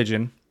have a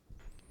religion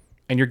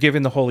and you're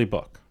given the holy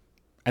book.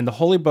 And the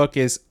holy book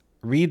is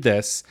read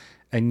this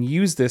and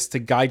use this to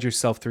guide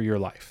yourself through your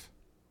life.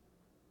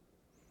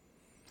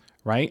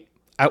 Right?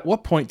 At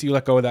what point do you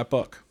let go of that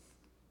book?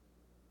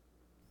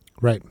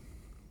 Right.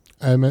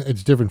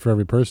 It's different for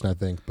every person, I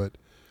think, but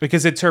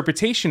because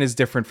interpretation is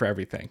different for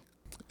everything.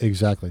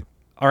 Exactly.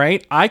 All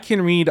right. I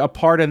can read a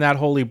part in that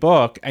holy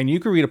book and you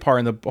can read a part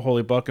in the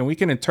holy book and we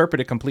can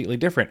interpret it completely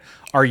different.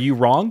 Are you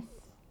wrong?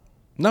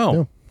 No.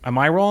 No. Am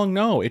I wrong?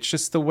 No. It's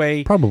just the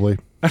way. Probably.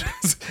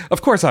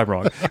 Of course I'm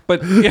wrong.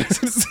 But it's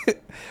just.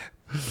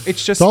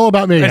 It's all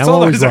about me. I'm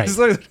always right.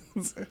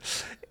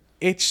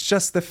 It's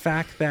just the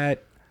fact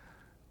that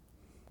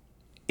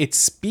it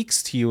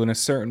speaks to you in a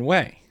certain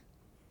way.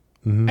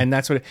 Mm-hmm. And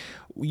that's what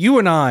you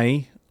and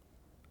I,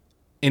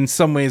 in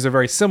some ways, are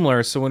very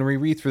similar. So when we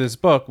read through this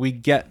book, we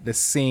get the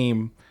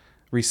same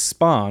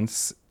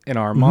response in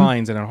our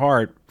minds and our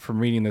heart from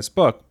reading this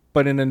book.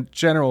 But in a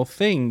general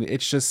thing,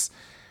 it's just,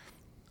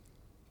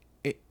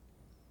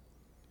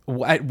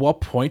 at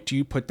what point do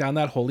you put down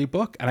that holy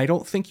book? And I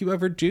don't think you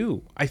ever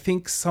do. I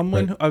think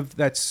someone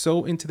that's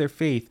so into their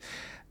faith,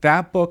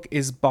 that book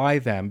is by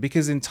them,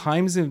 because in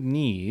times of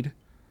need,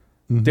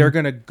 they're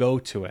going to go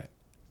to it.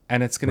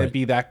 And it's going to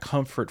be that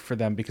comfort for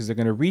them because they're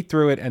going to read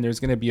through it and there's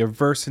going to be a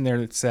verse in there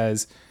that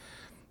says,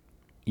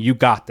 you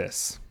got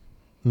this,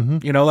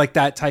 like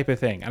that type of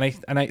thing.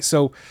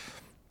 So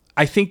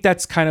I think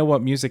that's kind of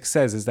what music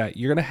says, is that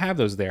you're going to have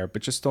those there,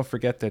 but just don't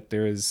forget that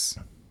there is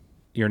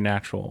your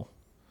natural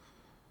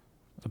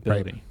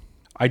ability. Right.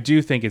 I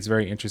do think it's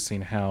very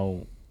interesting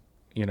how,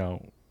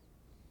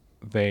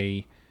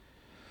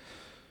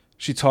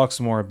 she talks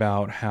more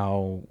about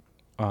how,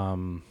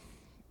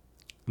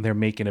 they're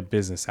making a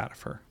business out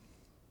of her.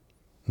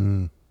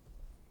 And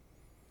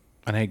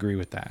I agree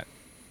with that.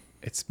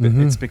 It's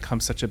become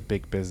such a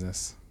big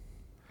business.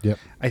 Yep.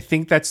 I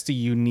think that's the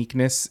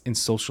uniqueness in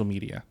social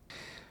media.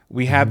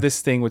 We have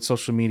this thing with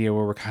social media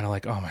where we're kind of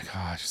like, oh my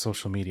gosh,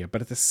 social media.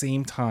 But at the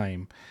same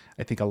time,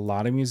 I think a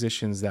lot of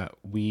musicians that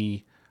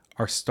we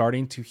are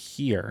starting to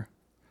hear,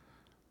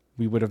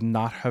 we would have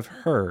not have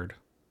heard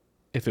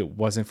if it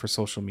wasn't for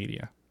social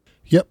media.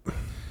 Yep.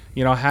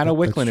 Hannah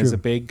Wicklund is a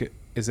big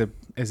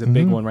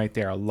big one right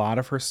there. A lot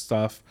of her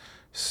stuff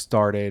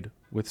started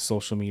with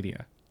social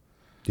media.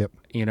 Yep.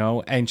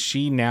 And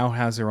she now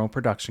has her own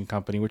production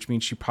company, which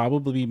means she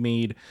probably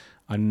made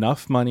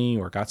enough money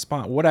or got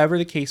whatever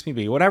the case may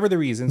be, whatever the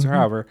reasons, or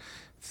however,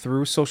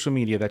 through social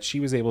media, that she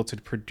was able to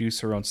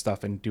produce her own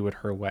stuff and do it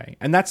her way.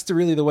 And that's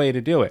really the way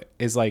to do it,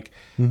 is like,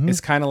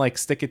 it's kind of like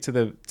stick it to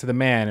the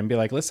man and be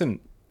like, listen,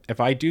 if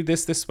I do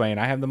this way and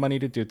I have the money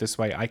to do it this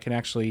way, I can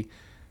actually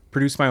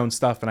produce my own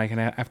stuff and I can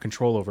have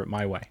control over it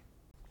my way.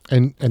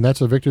 And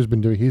that's what Victor's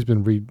been doing. He's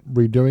been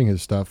redoing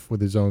his stuff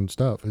with his own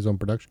stuff, his own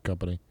production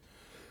company.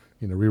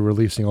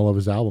 Re-releasing all of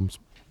his albums.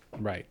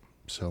 Right.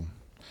 So,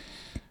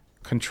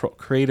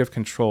 creative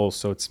control.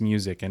 So it's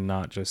music and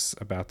not just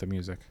about the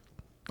music.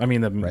 I mean,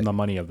 the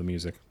money of the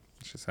music,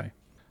 I should say.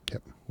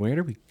 Yep. Where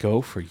do we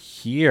go for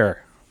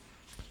here?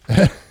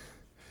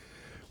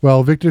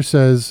 Well, Victor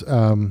says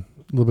a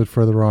little bit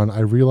further on, I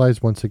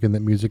realized once again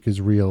that music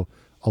is real,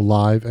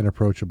 alive, and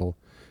approachable.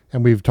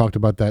 And we've talked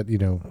about that,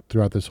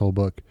 throughout this whole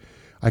book.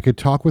 I could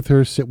talk with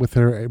her, sit with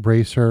her,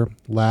 embrace her,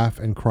 laugh,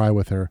 and cry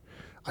with her.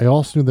 I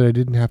also knew that I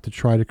didn't have to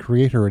try to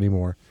create her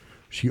anymore.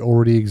 She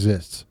already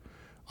exists.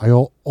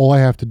 All I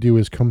have to do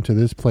is come to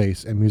this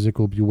place, and music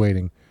will be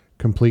waiting,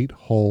 complete,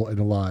 whole, and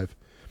alive.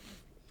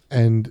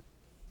 And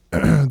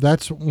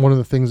that's one of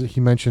the things that he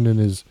mentioned in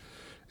his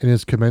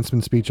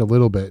commencement speech a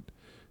little bit.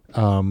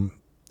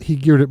 He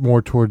geared it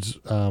more towards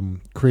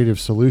creative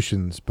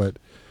solutions, but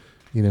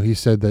he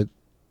said that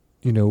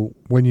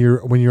when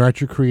you're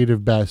at your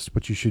creative best,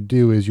 what you should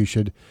do is you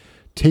should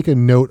take a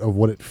note of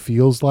what it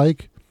feels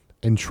like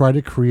and try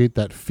to create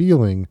that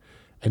feeling.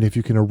 And if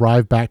you can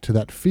arrive back to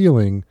that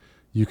feeling,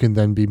 you can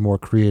then be more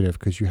creative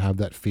because you have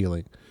that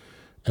feeling.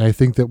 And I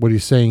think that what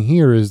he's saying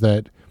here is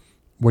that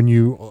when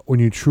you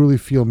truly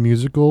feel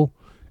musical,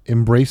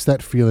 embrace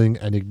that feeling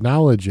and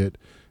acknowledge it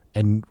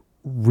and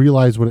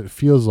realize what it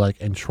feels like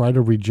and try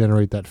to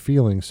regenerate that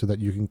feeling so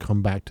that you can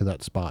come back to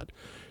that spot.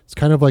 It's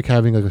kind of like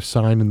having a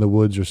sign in the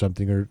woods or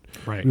something, or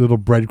little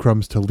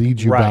breadcrumbs to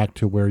lead you back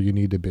to where you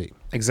need to be.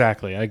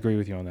 Exactly. I agree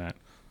with you on that.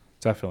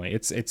 Definitely.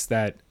 It's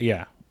that,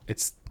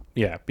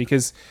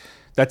 because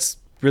that's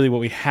really what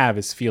we have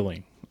is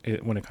feeling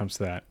when it comes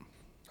to that.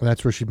 And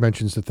that's where she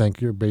mentions to thank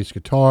your bass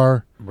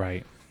guitar.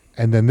 Right.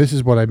 And then this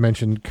is what I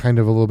mentioned kind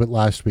of a little bit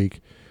last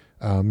week.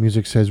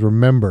 Music says,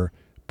 remember,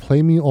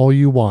 play me all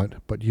you want,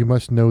 but you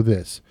must know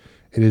this.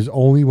 It is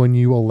only when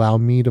you allow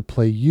me to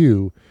play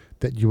you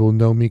that you will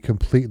know me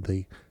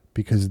completely,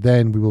 because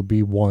then we will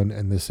be one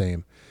and the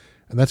same.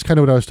 And that's kind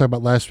of what I was talking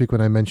about last week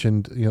when I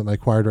mentioned, my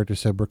choir director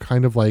said, we're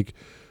kind of like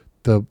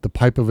the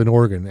pipe of an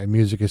organ, and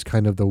music is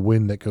kind of the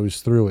wind that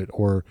goes through it,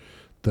 or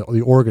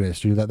the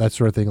organist, that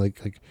sort of thing.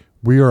 Like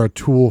we are a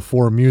tool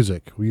for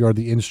music. We are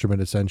the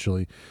instrument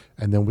essentially.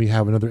 And then we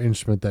have another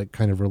instrument that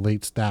kind of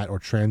relates that or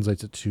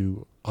translates it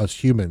to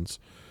us humans.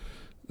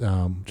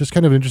 Just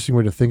kind of an interesting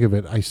way to think of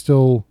it. I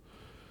still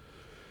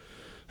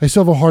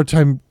have a hard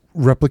time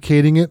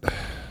replicating it,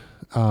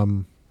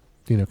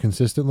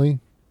 consistently.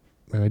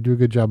 And I do a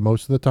good job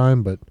most of the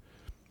time, but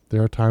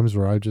there are times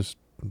where I just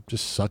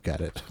suck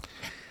at it.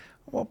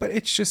 Well, but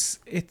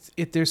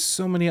there's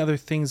so many other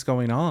things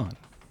going on.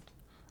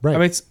 Right. I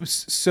mean,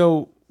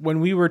 so when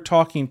we were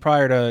talking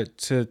prior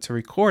to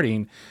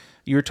recording,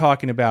 you were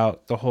talking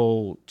about the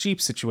whole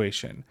Jeep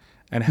situation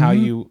and how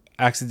you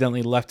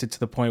accidentally left it to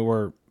the point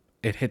where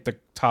it hit the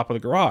top of the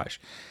garage.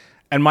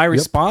 And my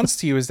response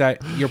to you is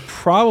that you're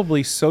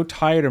probably so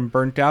tired and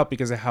burnt out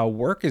because of how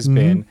work has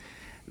been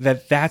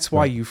that's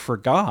why you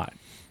forgot.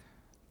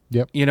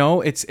 Yep. You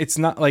know, it's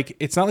not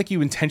like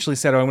you intentionally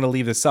said, "Oh, I'm going to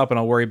leave this up and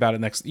I'll worry about it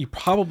next." You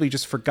probably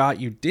just forgot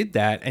you did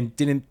that and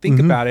didn't think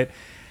about it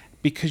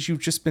because you've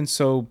just been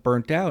so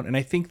burnt out. And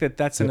I think that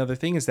that's another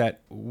thing is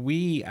that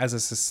we as a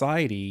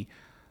society,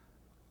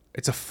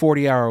 it's a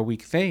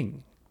 40-hour-a-week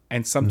thing.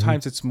 And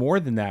sometimes it's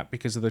more than that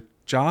because of the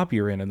job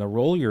you're in and the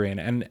role you're in.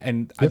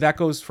 And that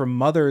goes for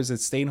mothers and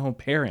stay-at-home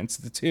parents,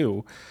 the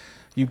two.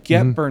 You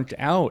get burnt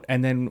out,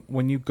 and then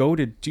when you go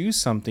to do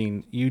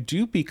something, you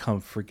do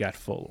become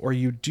forgetful, or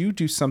you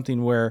do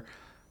something where,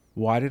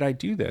 why did I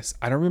do this?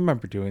 I don't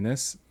remember doing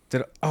this.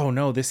 And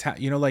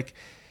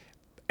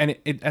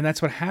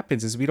that's what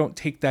happens is we don't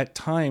take that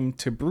time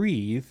to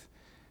breathe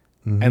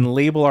and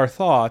label our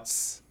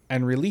thoughts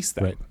and release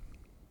them. Right.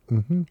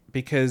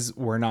 Because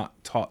we're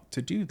not taught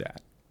to do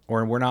that,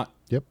 or we're not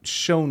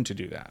shown to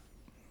do that.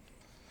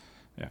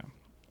 Yeah.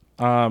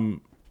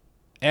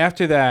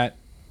 After that,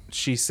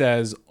 she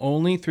says,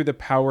 only through the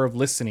power of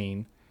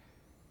listening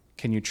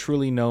can you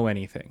truly know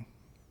anything.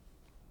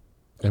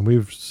 And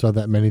we've said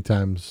that many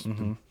times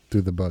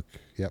through the book.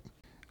 Yep.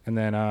 And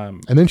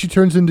then she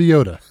turns into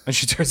Yoda. And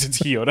she turns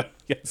into Yoda.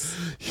 Yes.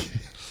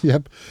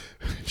 Yep.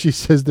 She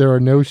says there are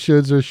no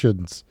shoulds or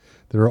shouldn'ts.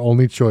 There are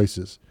only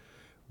choices.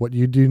 What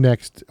you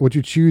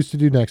choose to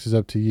do next is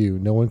up to you.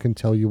 No one can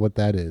tell you what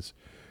that is.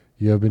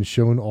 You have been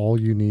shown all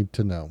you need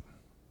to know.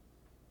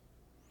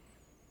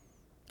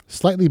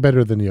 Slightly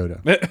better than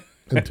Yoda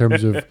in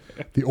terms of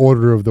the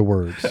order of the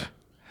words.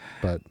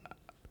 But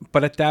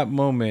at that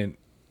moment,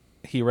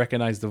 he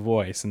recognized the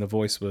voice, and the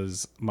voice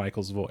was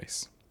Michael's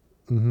voice.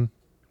 Who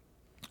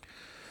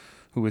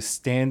was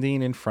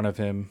standing in front of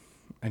him,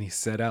 and he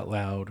said out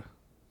loud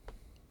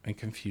and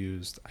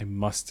confused, "I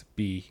must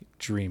be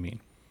dreaming."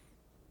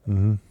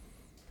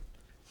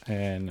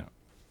 And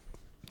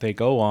they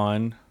go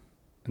on,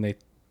 and they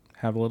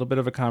have a little bit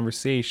of a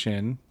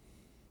conversation.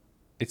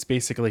 It's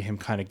basically him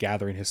kind of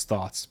gathering his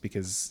thoughts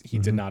because he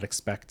did not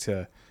expect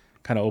to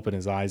kind of open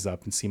his eyes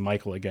up and see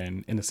Michael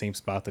again in the same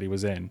spot that he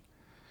was in.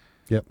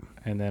 Yep.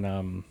 And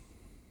then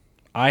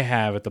I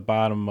have at the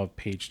bottom of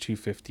page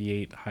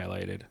 258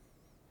 highlighted.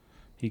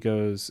 He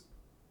goes,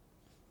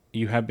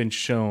 "You have been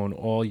shown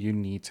all you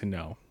need to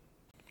know."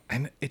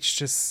 And it's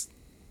just,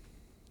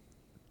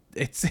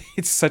 it's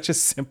such a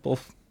simple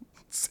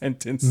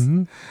sentence,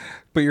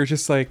 but you're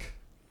just like,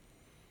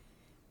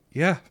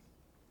 yeah,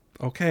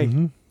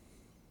 okay.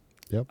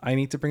 Yep. I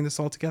need to bring this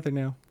all together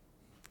now.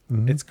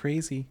 It's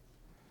crazy.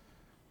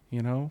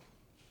 You know?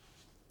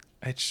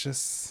 It's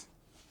just...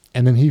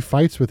 And then he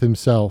fights with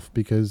himself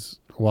because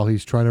while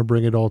he's trying to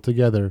bring it all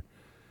together,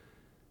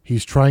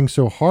 he's trying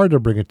so hard to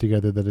bring it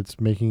together that it's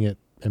making it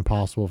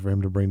impossible for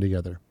him to bring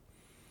together.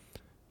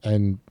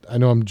 And I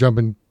know I'm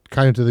jumping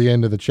kind of to the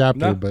end of the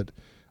chapter, but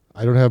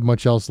I don't have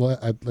much else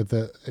left. But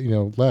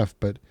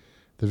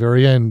the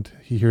very end,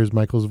 he hears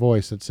Michael's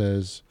voice that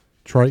says,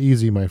 "Try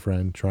easy, my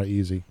friend. Try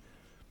easy."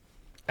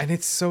 And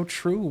it's so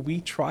true.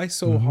 We try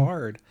so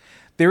hard.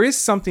 There is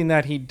something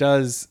that he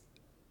does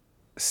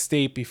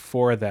state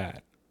before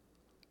that.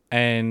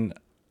 And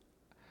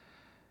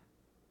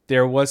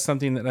there was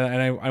something that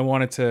I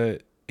wanted to...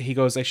 He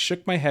goes, "I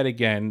shook my head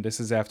again." This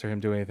is after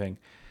him doing anything.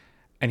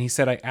 And he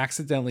said, "I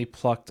accidentally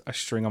plucked a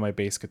string on my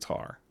bass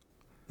guitar.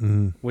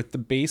 With the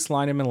bass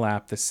line in my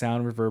lap, the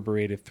sound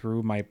reverberated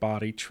through my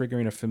body,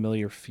 triggering a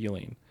familiar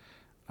feeling.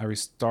 I was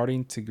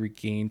starting to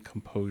regain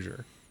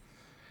composure."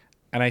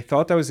 And I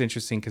thought that was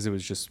interesting because it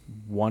was just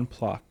one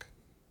pluck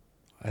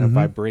and a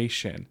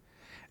vibration.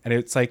 And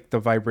it's like the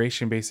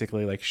vibration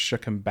basically like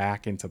shook him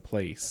back into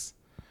place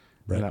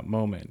in that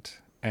moment.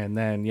 And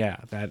then,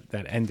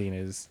 that ending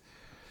is...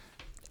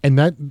 And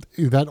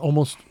that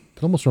almost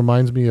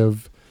reminds me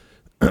of,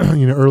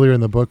 earlier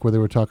in the book where they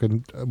were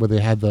talking, where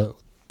they had the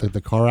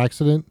car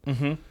accident,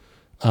 and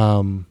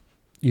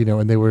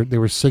they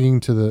were singing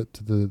to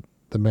the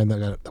man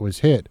that was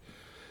hit.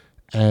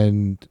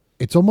 And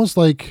it's almost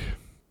like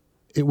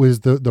it was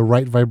the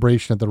right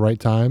vibration at the right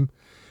time.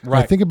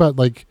 Right. I think about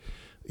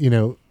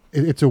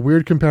it's a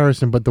weird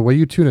comparison, but the way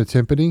you tune a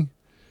timpani,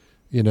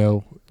 you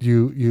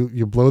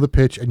blow the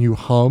pitch and you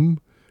hum,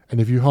 and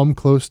if you hum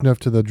close enough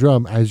to the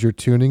drum as you're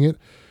tuning it,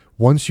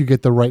 once you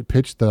get the right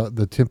pitch, the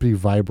timpani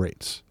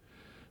vibrates.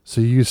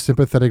 So you use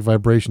sympathetic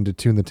vibration to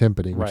tune the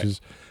timpani, which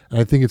is, and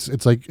I think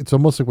it's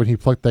almost like when he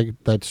plucked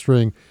that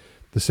string,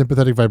 the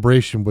sympathetic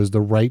vibration was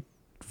the right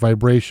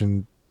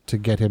vibration to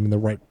get him in the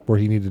right where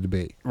he needed to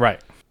be. Right.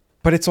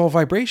 But it's all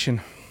vibration.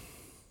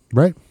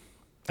 Right.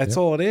 That's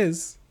all it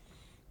is.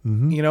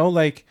 We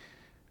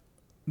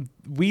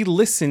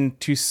listen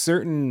to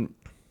certain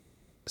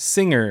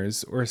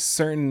singers or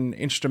certain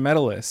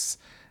instrumentalists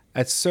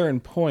at certain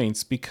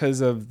points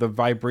because of the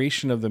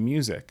vibration of the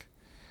music.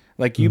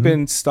 Like you've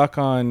been stuck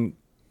on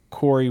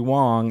Corey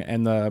Wong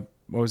and the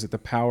what was it? The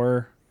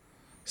Power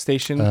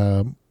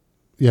Station,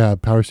 Yeah,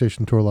 Power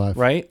Station Tour Live.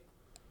 right?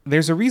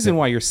 There's a reason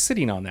why you're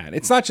sitting on that.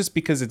 It's not just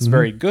because it's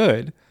very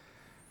good.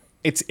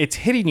 It's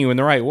hitting you in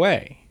the right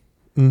way.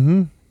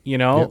 Mm-hmm. You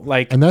know, Yep.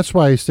 like, And that's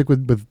why I stick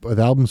with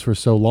albums for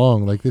so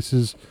long. Like this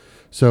is,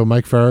 so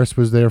Mike Farris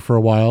was there for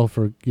a while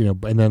for, you know,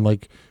 and then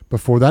like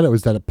before that it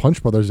was that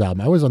Punch Brothers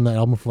album. I was on that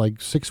album for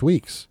like 6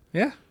 weeks.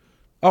 yeah.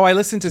 Oh, I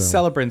listened to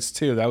Celebrants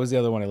too. That was the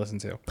other one I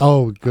listened to.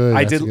 Oh, good.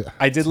 I That's did. a good-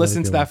 I did that's listen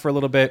another to good that for a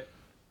little bit.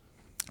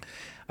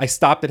 I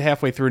stopped it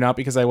halfway through, not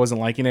because I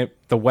wasn't liking it.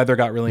 The weather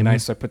got really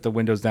nice, so I put the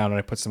windows down and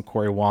I put some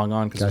Corey Wong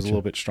on because it was a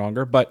little bit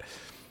stronger. But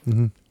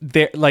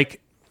there,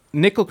 like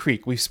Nickel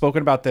Creek, we've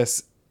spoken about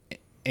this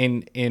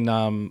in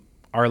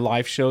our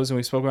live shows, and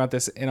we've spoken about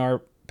this in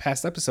our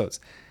past episodes.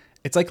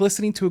 It's like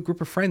listening to a group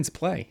of friends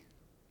play.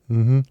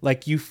 Mm-hmm.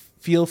 Like you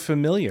feel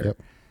familiar. Yep.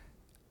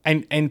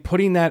 And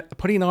putting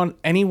on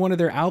any one of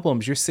their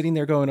albums, you're sitting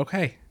there going,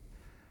 okay,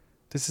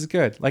 this is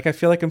good. Like I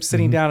feel like I'm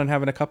sitting down and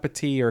having a cup of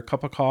tea or a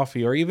cup of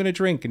coffee or even a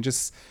drink and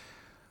just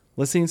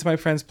listening to my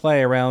friends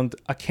play around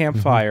a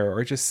campfire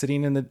or just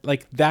sitting in the,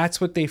 like, that's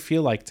what they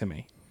feel like to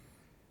me.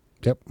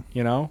 Yep.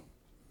 You know,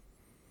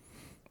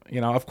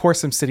 of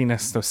course I'm sitting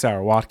next to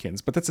Sarah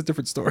Watkins, but that's a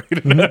different story.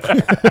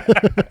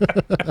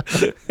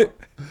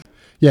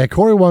 Yeah,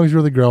 Corey Wong's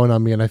really growing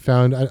on me, and I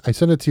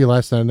sent it to you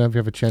last night. I don't know if you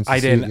have a chance to see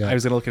it didn't. yet. I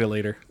was going to look at it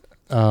later.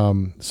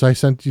 So I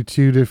sent you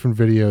 2 different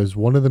videos.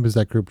 One of them is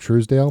that group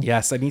Truesdale.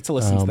 Yes, I need to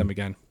listen to them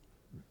again.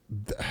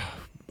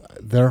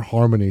 Their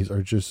harmonies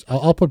are just.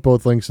 I'll put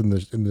both links in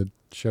the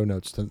show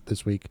notes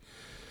this week.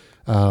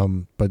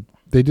 But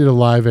they did a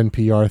live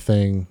NPR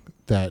thing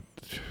that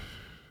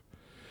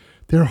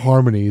their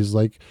harmonies,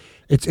 like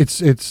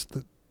it's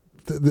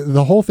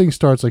the whole thing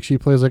starts like she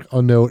plays like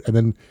a note, and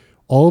then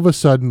all of a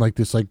sudden like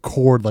this like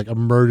chord like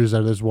emerges out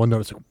of this one note.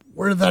 It's like,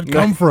 where did that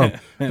come from?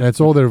 And it's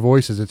all their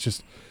voices. It's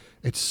just,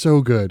 it's so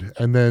good.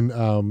 And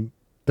then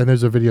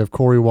there's a video of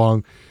Corey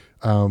Wong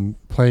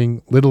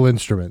playing little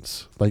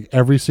instruments. Like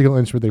every single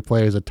instrument they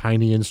play is a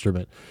tiny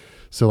instrument.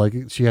 So like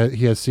he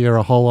has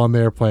Sierra Hull on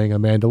there playing a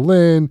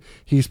mandolin.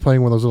 He's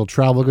playing one of those little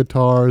travel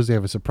guitars. They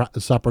have a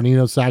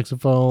sopranino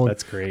saxophone.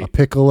 That's great. A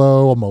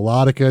piccolo, a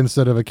melodica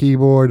instead of a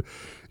keyboard.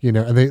 You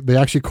know, and they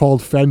actually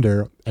called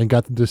Fender and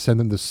got them to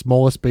send them the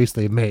smallest bass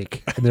they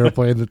make, and they were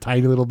playing the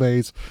tiny little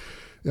bass.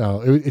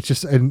 It's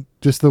just, and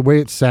just the way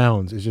it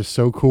sounds is just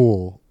so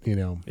cool. You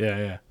know.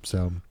 Yeah.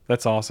 So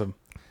That's awesome.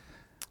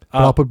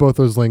 I'll put both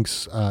those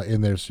links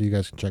in there so you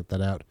guys can check that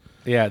out.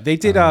 Yeah, they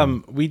did.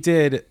 We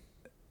did.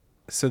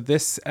 So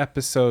this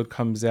episode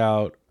comes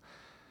out.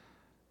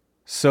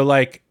 So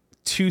like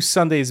 2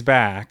 Sundays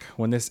back,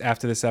 when this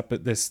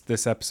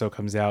episode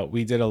comes out,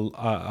 we did a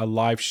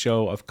live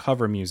show of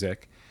cover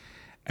music.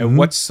 And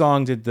what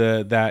song did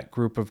that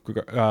group of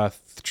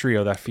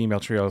trio, that female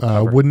trio,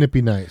 cover? Wouldn't It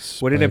Be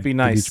Nice? Wouldn't It Be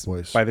Nice Beach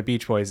Boys. by the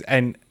Beach Boys?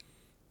 And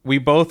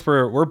we're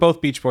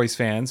both Beach Boys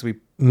fans. We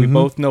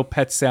both know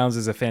Pet Sounds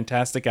is a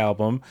fantastic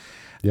album.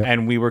 Yep.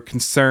 And we were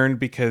concerned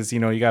because, you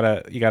got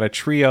a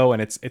trio,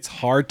 and it's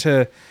hard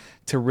to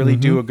really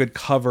do a good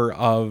cover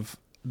of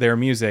their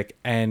music,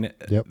 and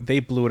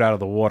they blew it out of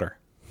the water.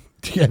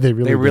 Yeah, they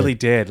really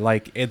did.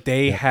 Like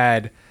they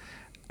had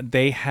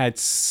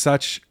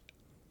such,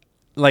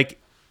 like,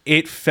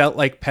 it felt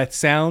like Pet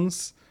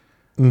Sounds,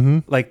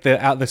 like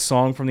the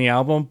song from the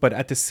album, but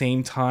at the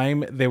same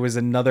time there was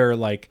another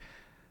like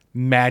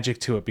magic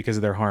to it because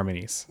of their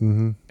harmonies.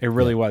 It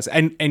really was.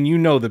 And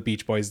the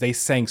Beach Boys, they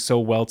sang so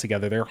well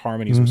together. Their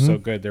harmonies were so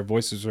good. Their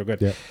voices were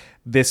good.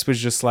 This was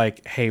just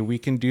like, hey, we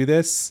can do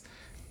this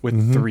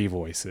with 3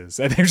 voices,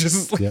 and they're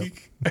just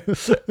like,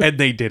 and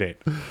they did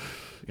it.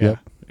 Yeah.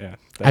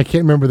 I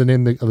can't remember the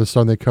name of the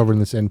song they covered in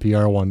this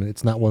NPR one.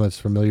 It's not one that's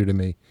familiar to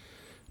me,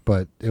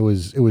 but it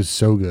was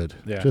so good.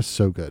 Yeah. Just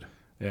so good.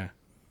 Yeah.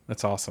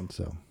 That's awesome.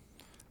 So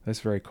that's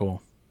very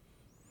cool.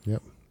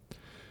 Yep.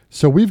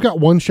 So we've got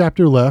 1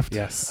 chapter left.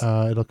 Yes.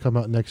 It'll come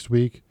out next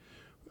week.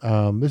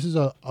 This is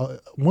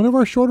one of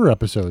our shorter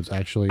episodes,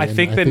 actually. I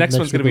think the next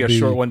one's going to be a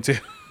short one too.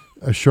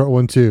 A short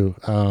one too.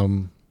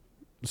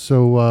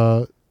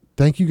 So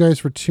thank you guys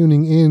for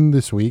tuning in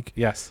this week.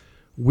 Yes.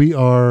 We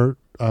are,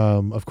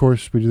 of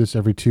course, we do this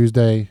every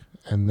Tuesday,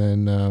 and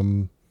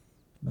then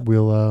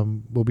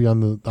we'll be on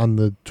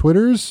the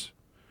Twitters,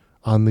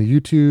 on the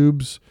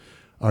YouTubes.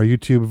 Our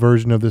YouTube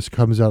version of this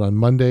comes out on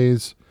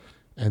Mondays,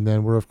 and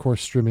then we're of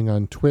course streaming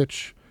on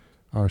Twitch.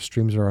 Our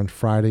streams are on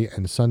Friday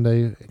and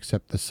Sunday,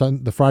 except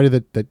the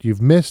Friday that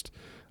you've missed,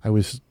 I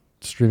was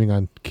streaming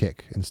on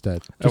Kick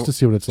instead, just to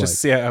see what it's like. Just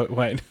see how it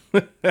went.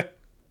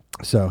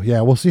 So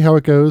yeah, we'll see how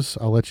it goes.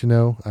 I'll let you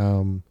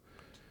know.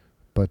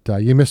 But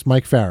you missed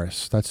Mike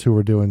Farris. That's who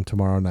we're doing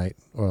tomorrow night.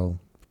 Well,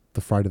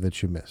 the Friday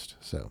that you missed.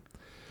 So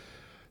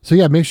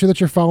yeah, make sure that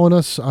you're following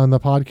us on the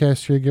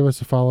podcast here. Give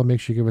us a follow. Make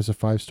sure you give us a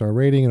 5-star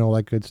rating and all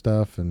that good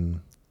stuff. And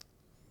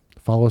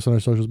follow us on our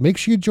socials. Make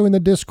sure you join the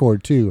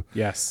Discord too.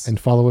 Yes. And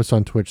follow us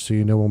on Twitch so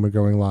you know when we're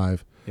going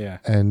live. Yeah.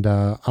 And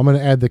I'm going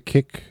to add the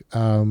Kick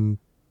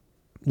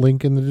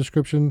link in the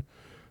description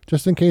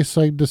just in case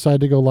I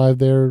decide to go live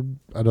there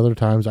at other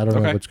times. I don't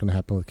know Okay. what's going to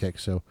happen with Kick.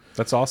 So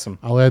That's awesome.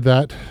 I'll add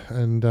that.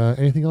 And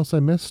anything else I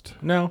missed?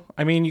 No,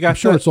 I mean, you got I'm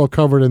sure it's all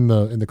covered in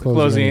the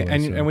closing. Anyway,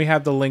 and, so. and we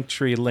have the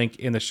Linktree link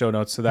in the show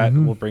notes, so that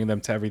will bring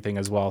them to everything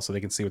as well, so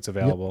they can see what's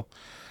available. Yep.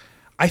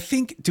 I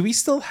think, do we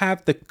still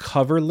have the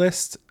cover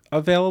list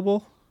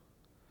available?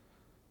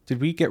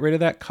 Did we get rid of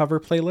that cover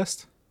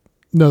playlist?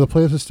 No, the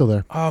playlist is still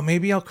there. Oh,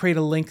 maybe I'll create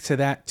a link to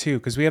that too,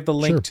 because we have the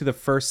link to the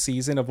first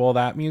season of all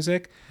that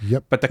music.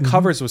 Yep. But the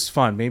covers was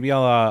fun. Maybe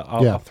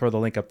I'll throw the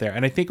link up there.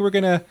 And I think we're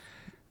gonna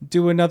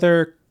do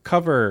another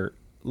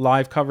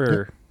live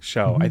cover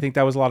show. I think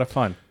that was a lot of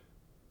fun.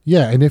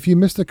 Yeah, and if you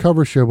missed the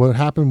cover show, what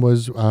happened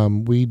was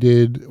we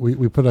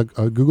put a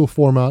Google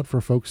form out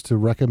for folks to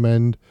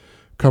recommend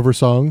cover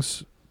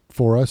songs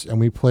for us, and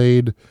we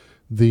played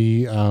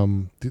the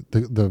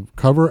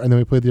cover, and then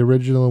we played the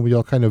original, and we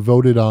all kind of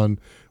voted on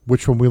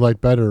which one we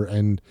liked better.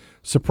 And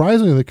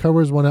surprisingly, the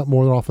covers went out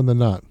more often than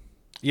not.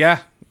 Yeah.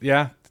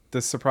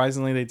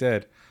 Surprisingly, they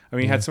did. I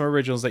mean, you had some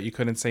originals that you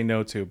couldn't say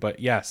no to, but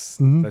yes,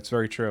 that's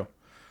very true.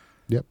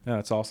 Yep. Yeah,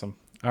 that's awesome.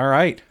 All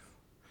right.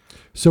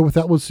 So with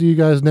that, we'll see you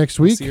guys next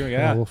week. See you,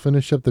 we'll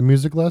finish up the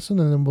music lesson,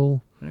 and then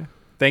we'll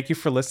thank you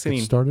for listening.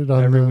 Get started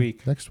on every the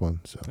week. Next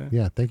one. So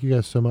thank you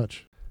guys so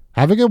much.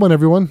 Have a good one,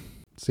 everyone.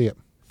 See ya.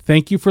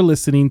 Thank you for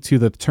listening to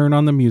the Turn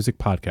on the Music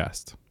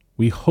podcast.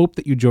 We hope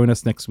that you join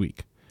us next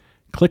week.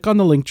 Click on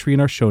the link tree in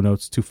our show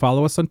notes to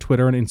follow us on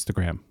Twitter and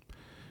Instagram.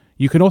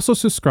 You can also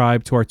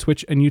subscribe to our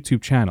Twitch and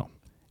YouTube channel.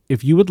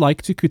 If you would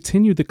like to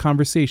continue the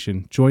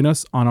conversation, join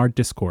us on our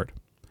Discord.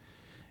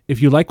 If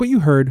you like what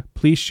you heard,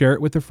 please share it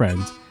with a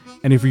friend.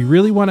 And if you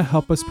really want to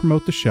help us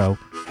promote the show,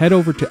 head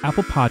over to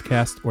Apple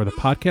Podcast or the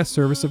podcast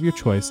service of your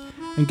choice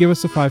and give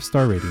us a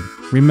 5-star rating.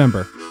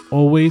 Remember,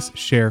 always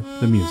share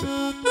the music.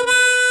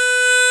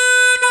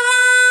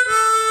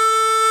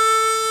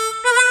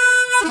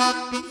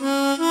 Thank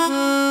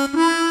you.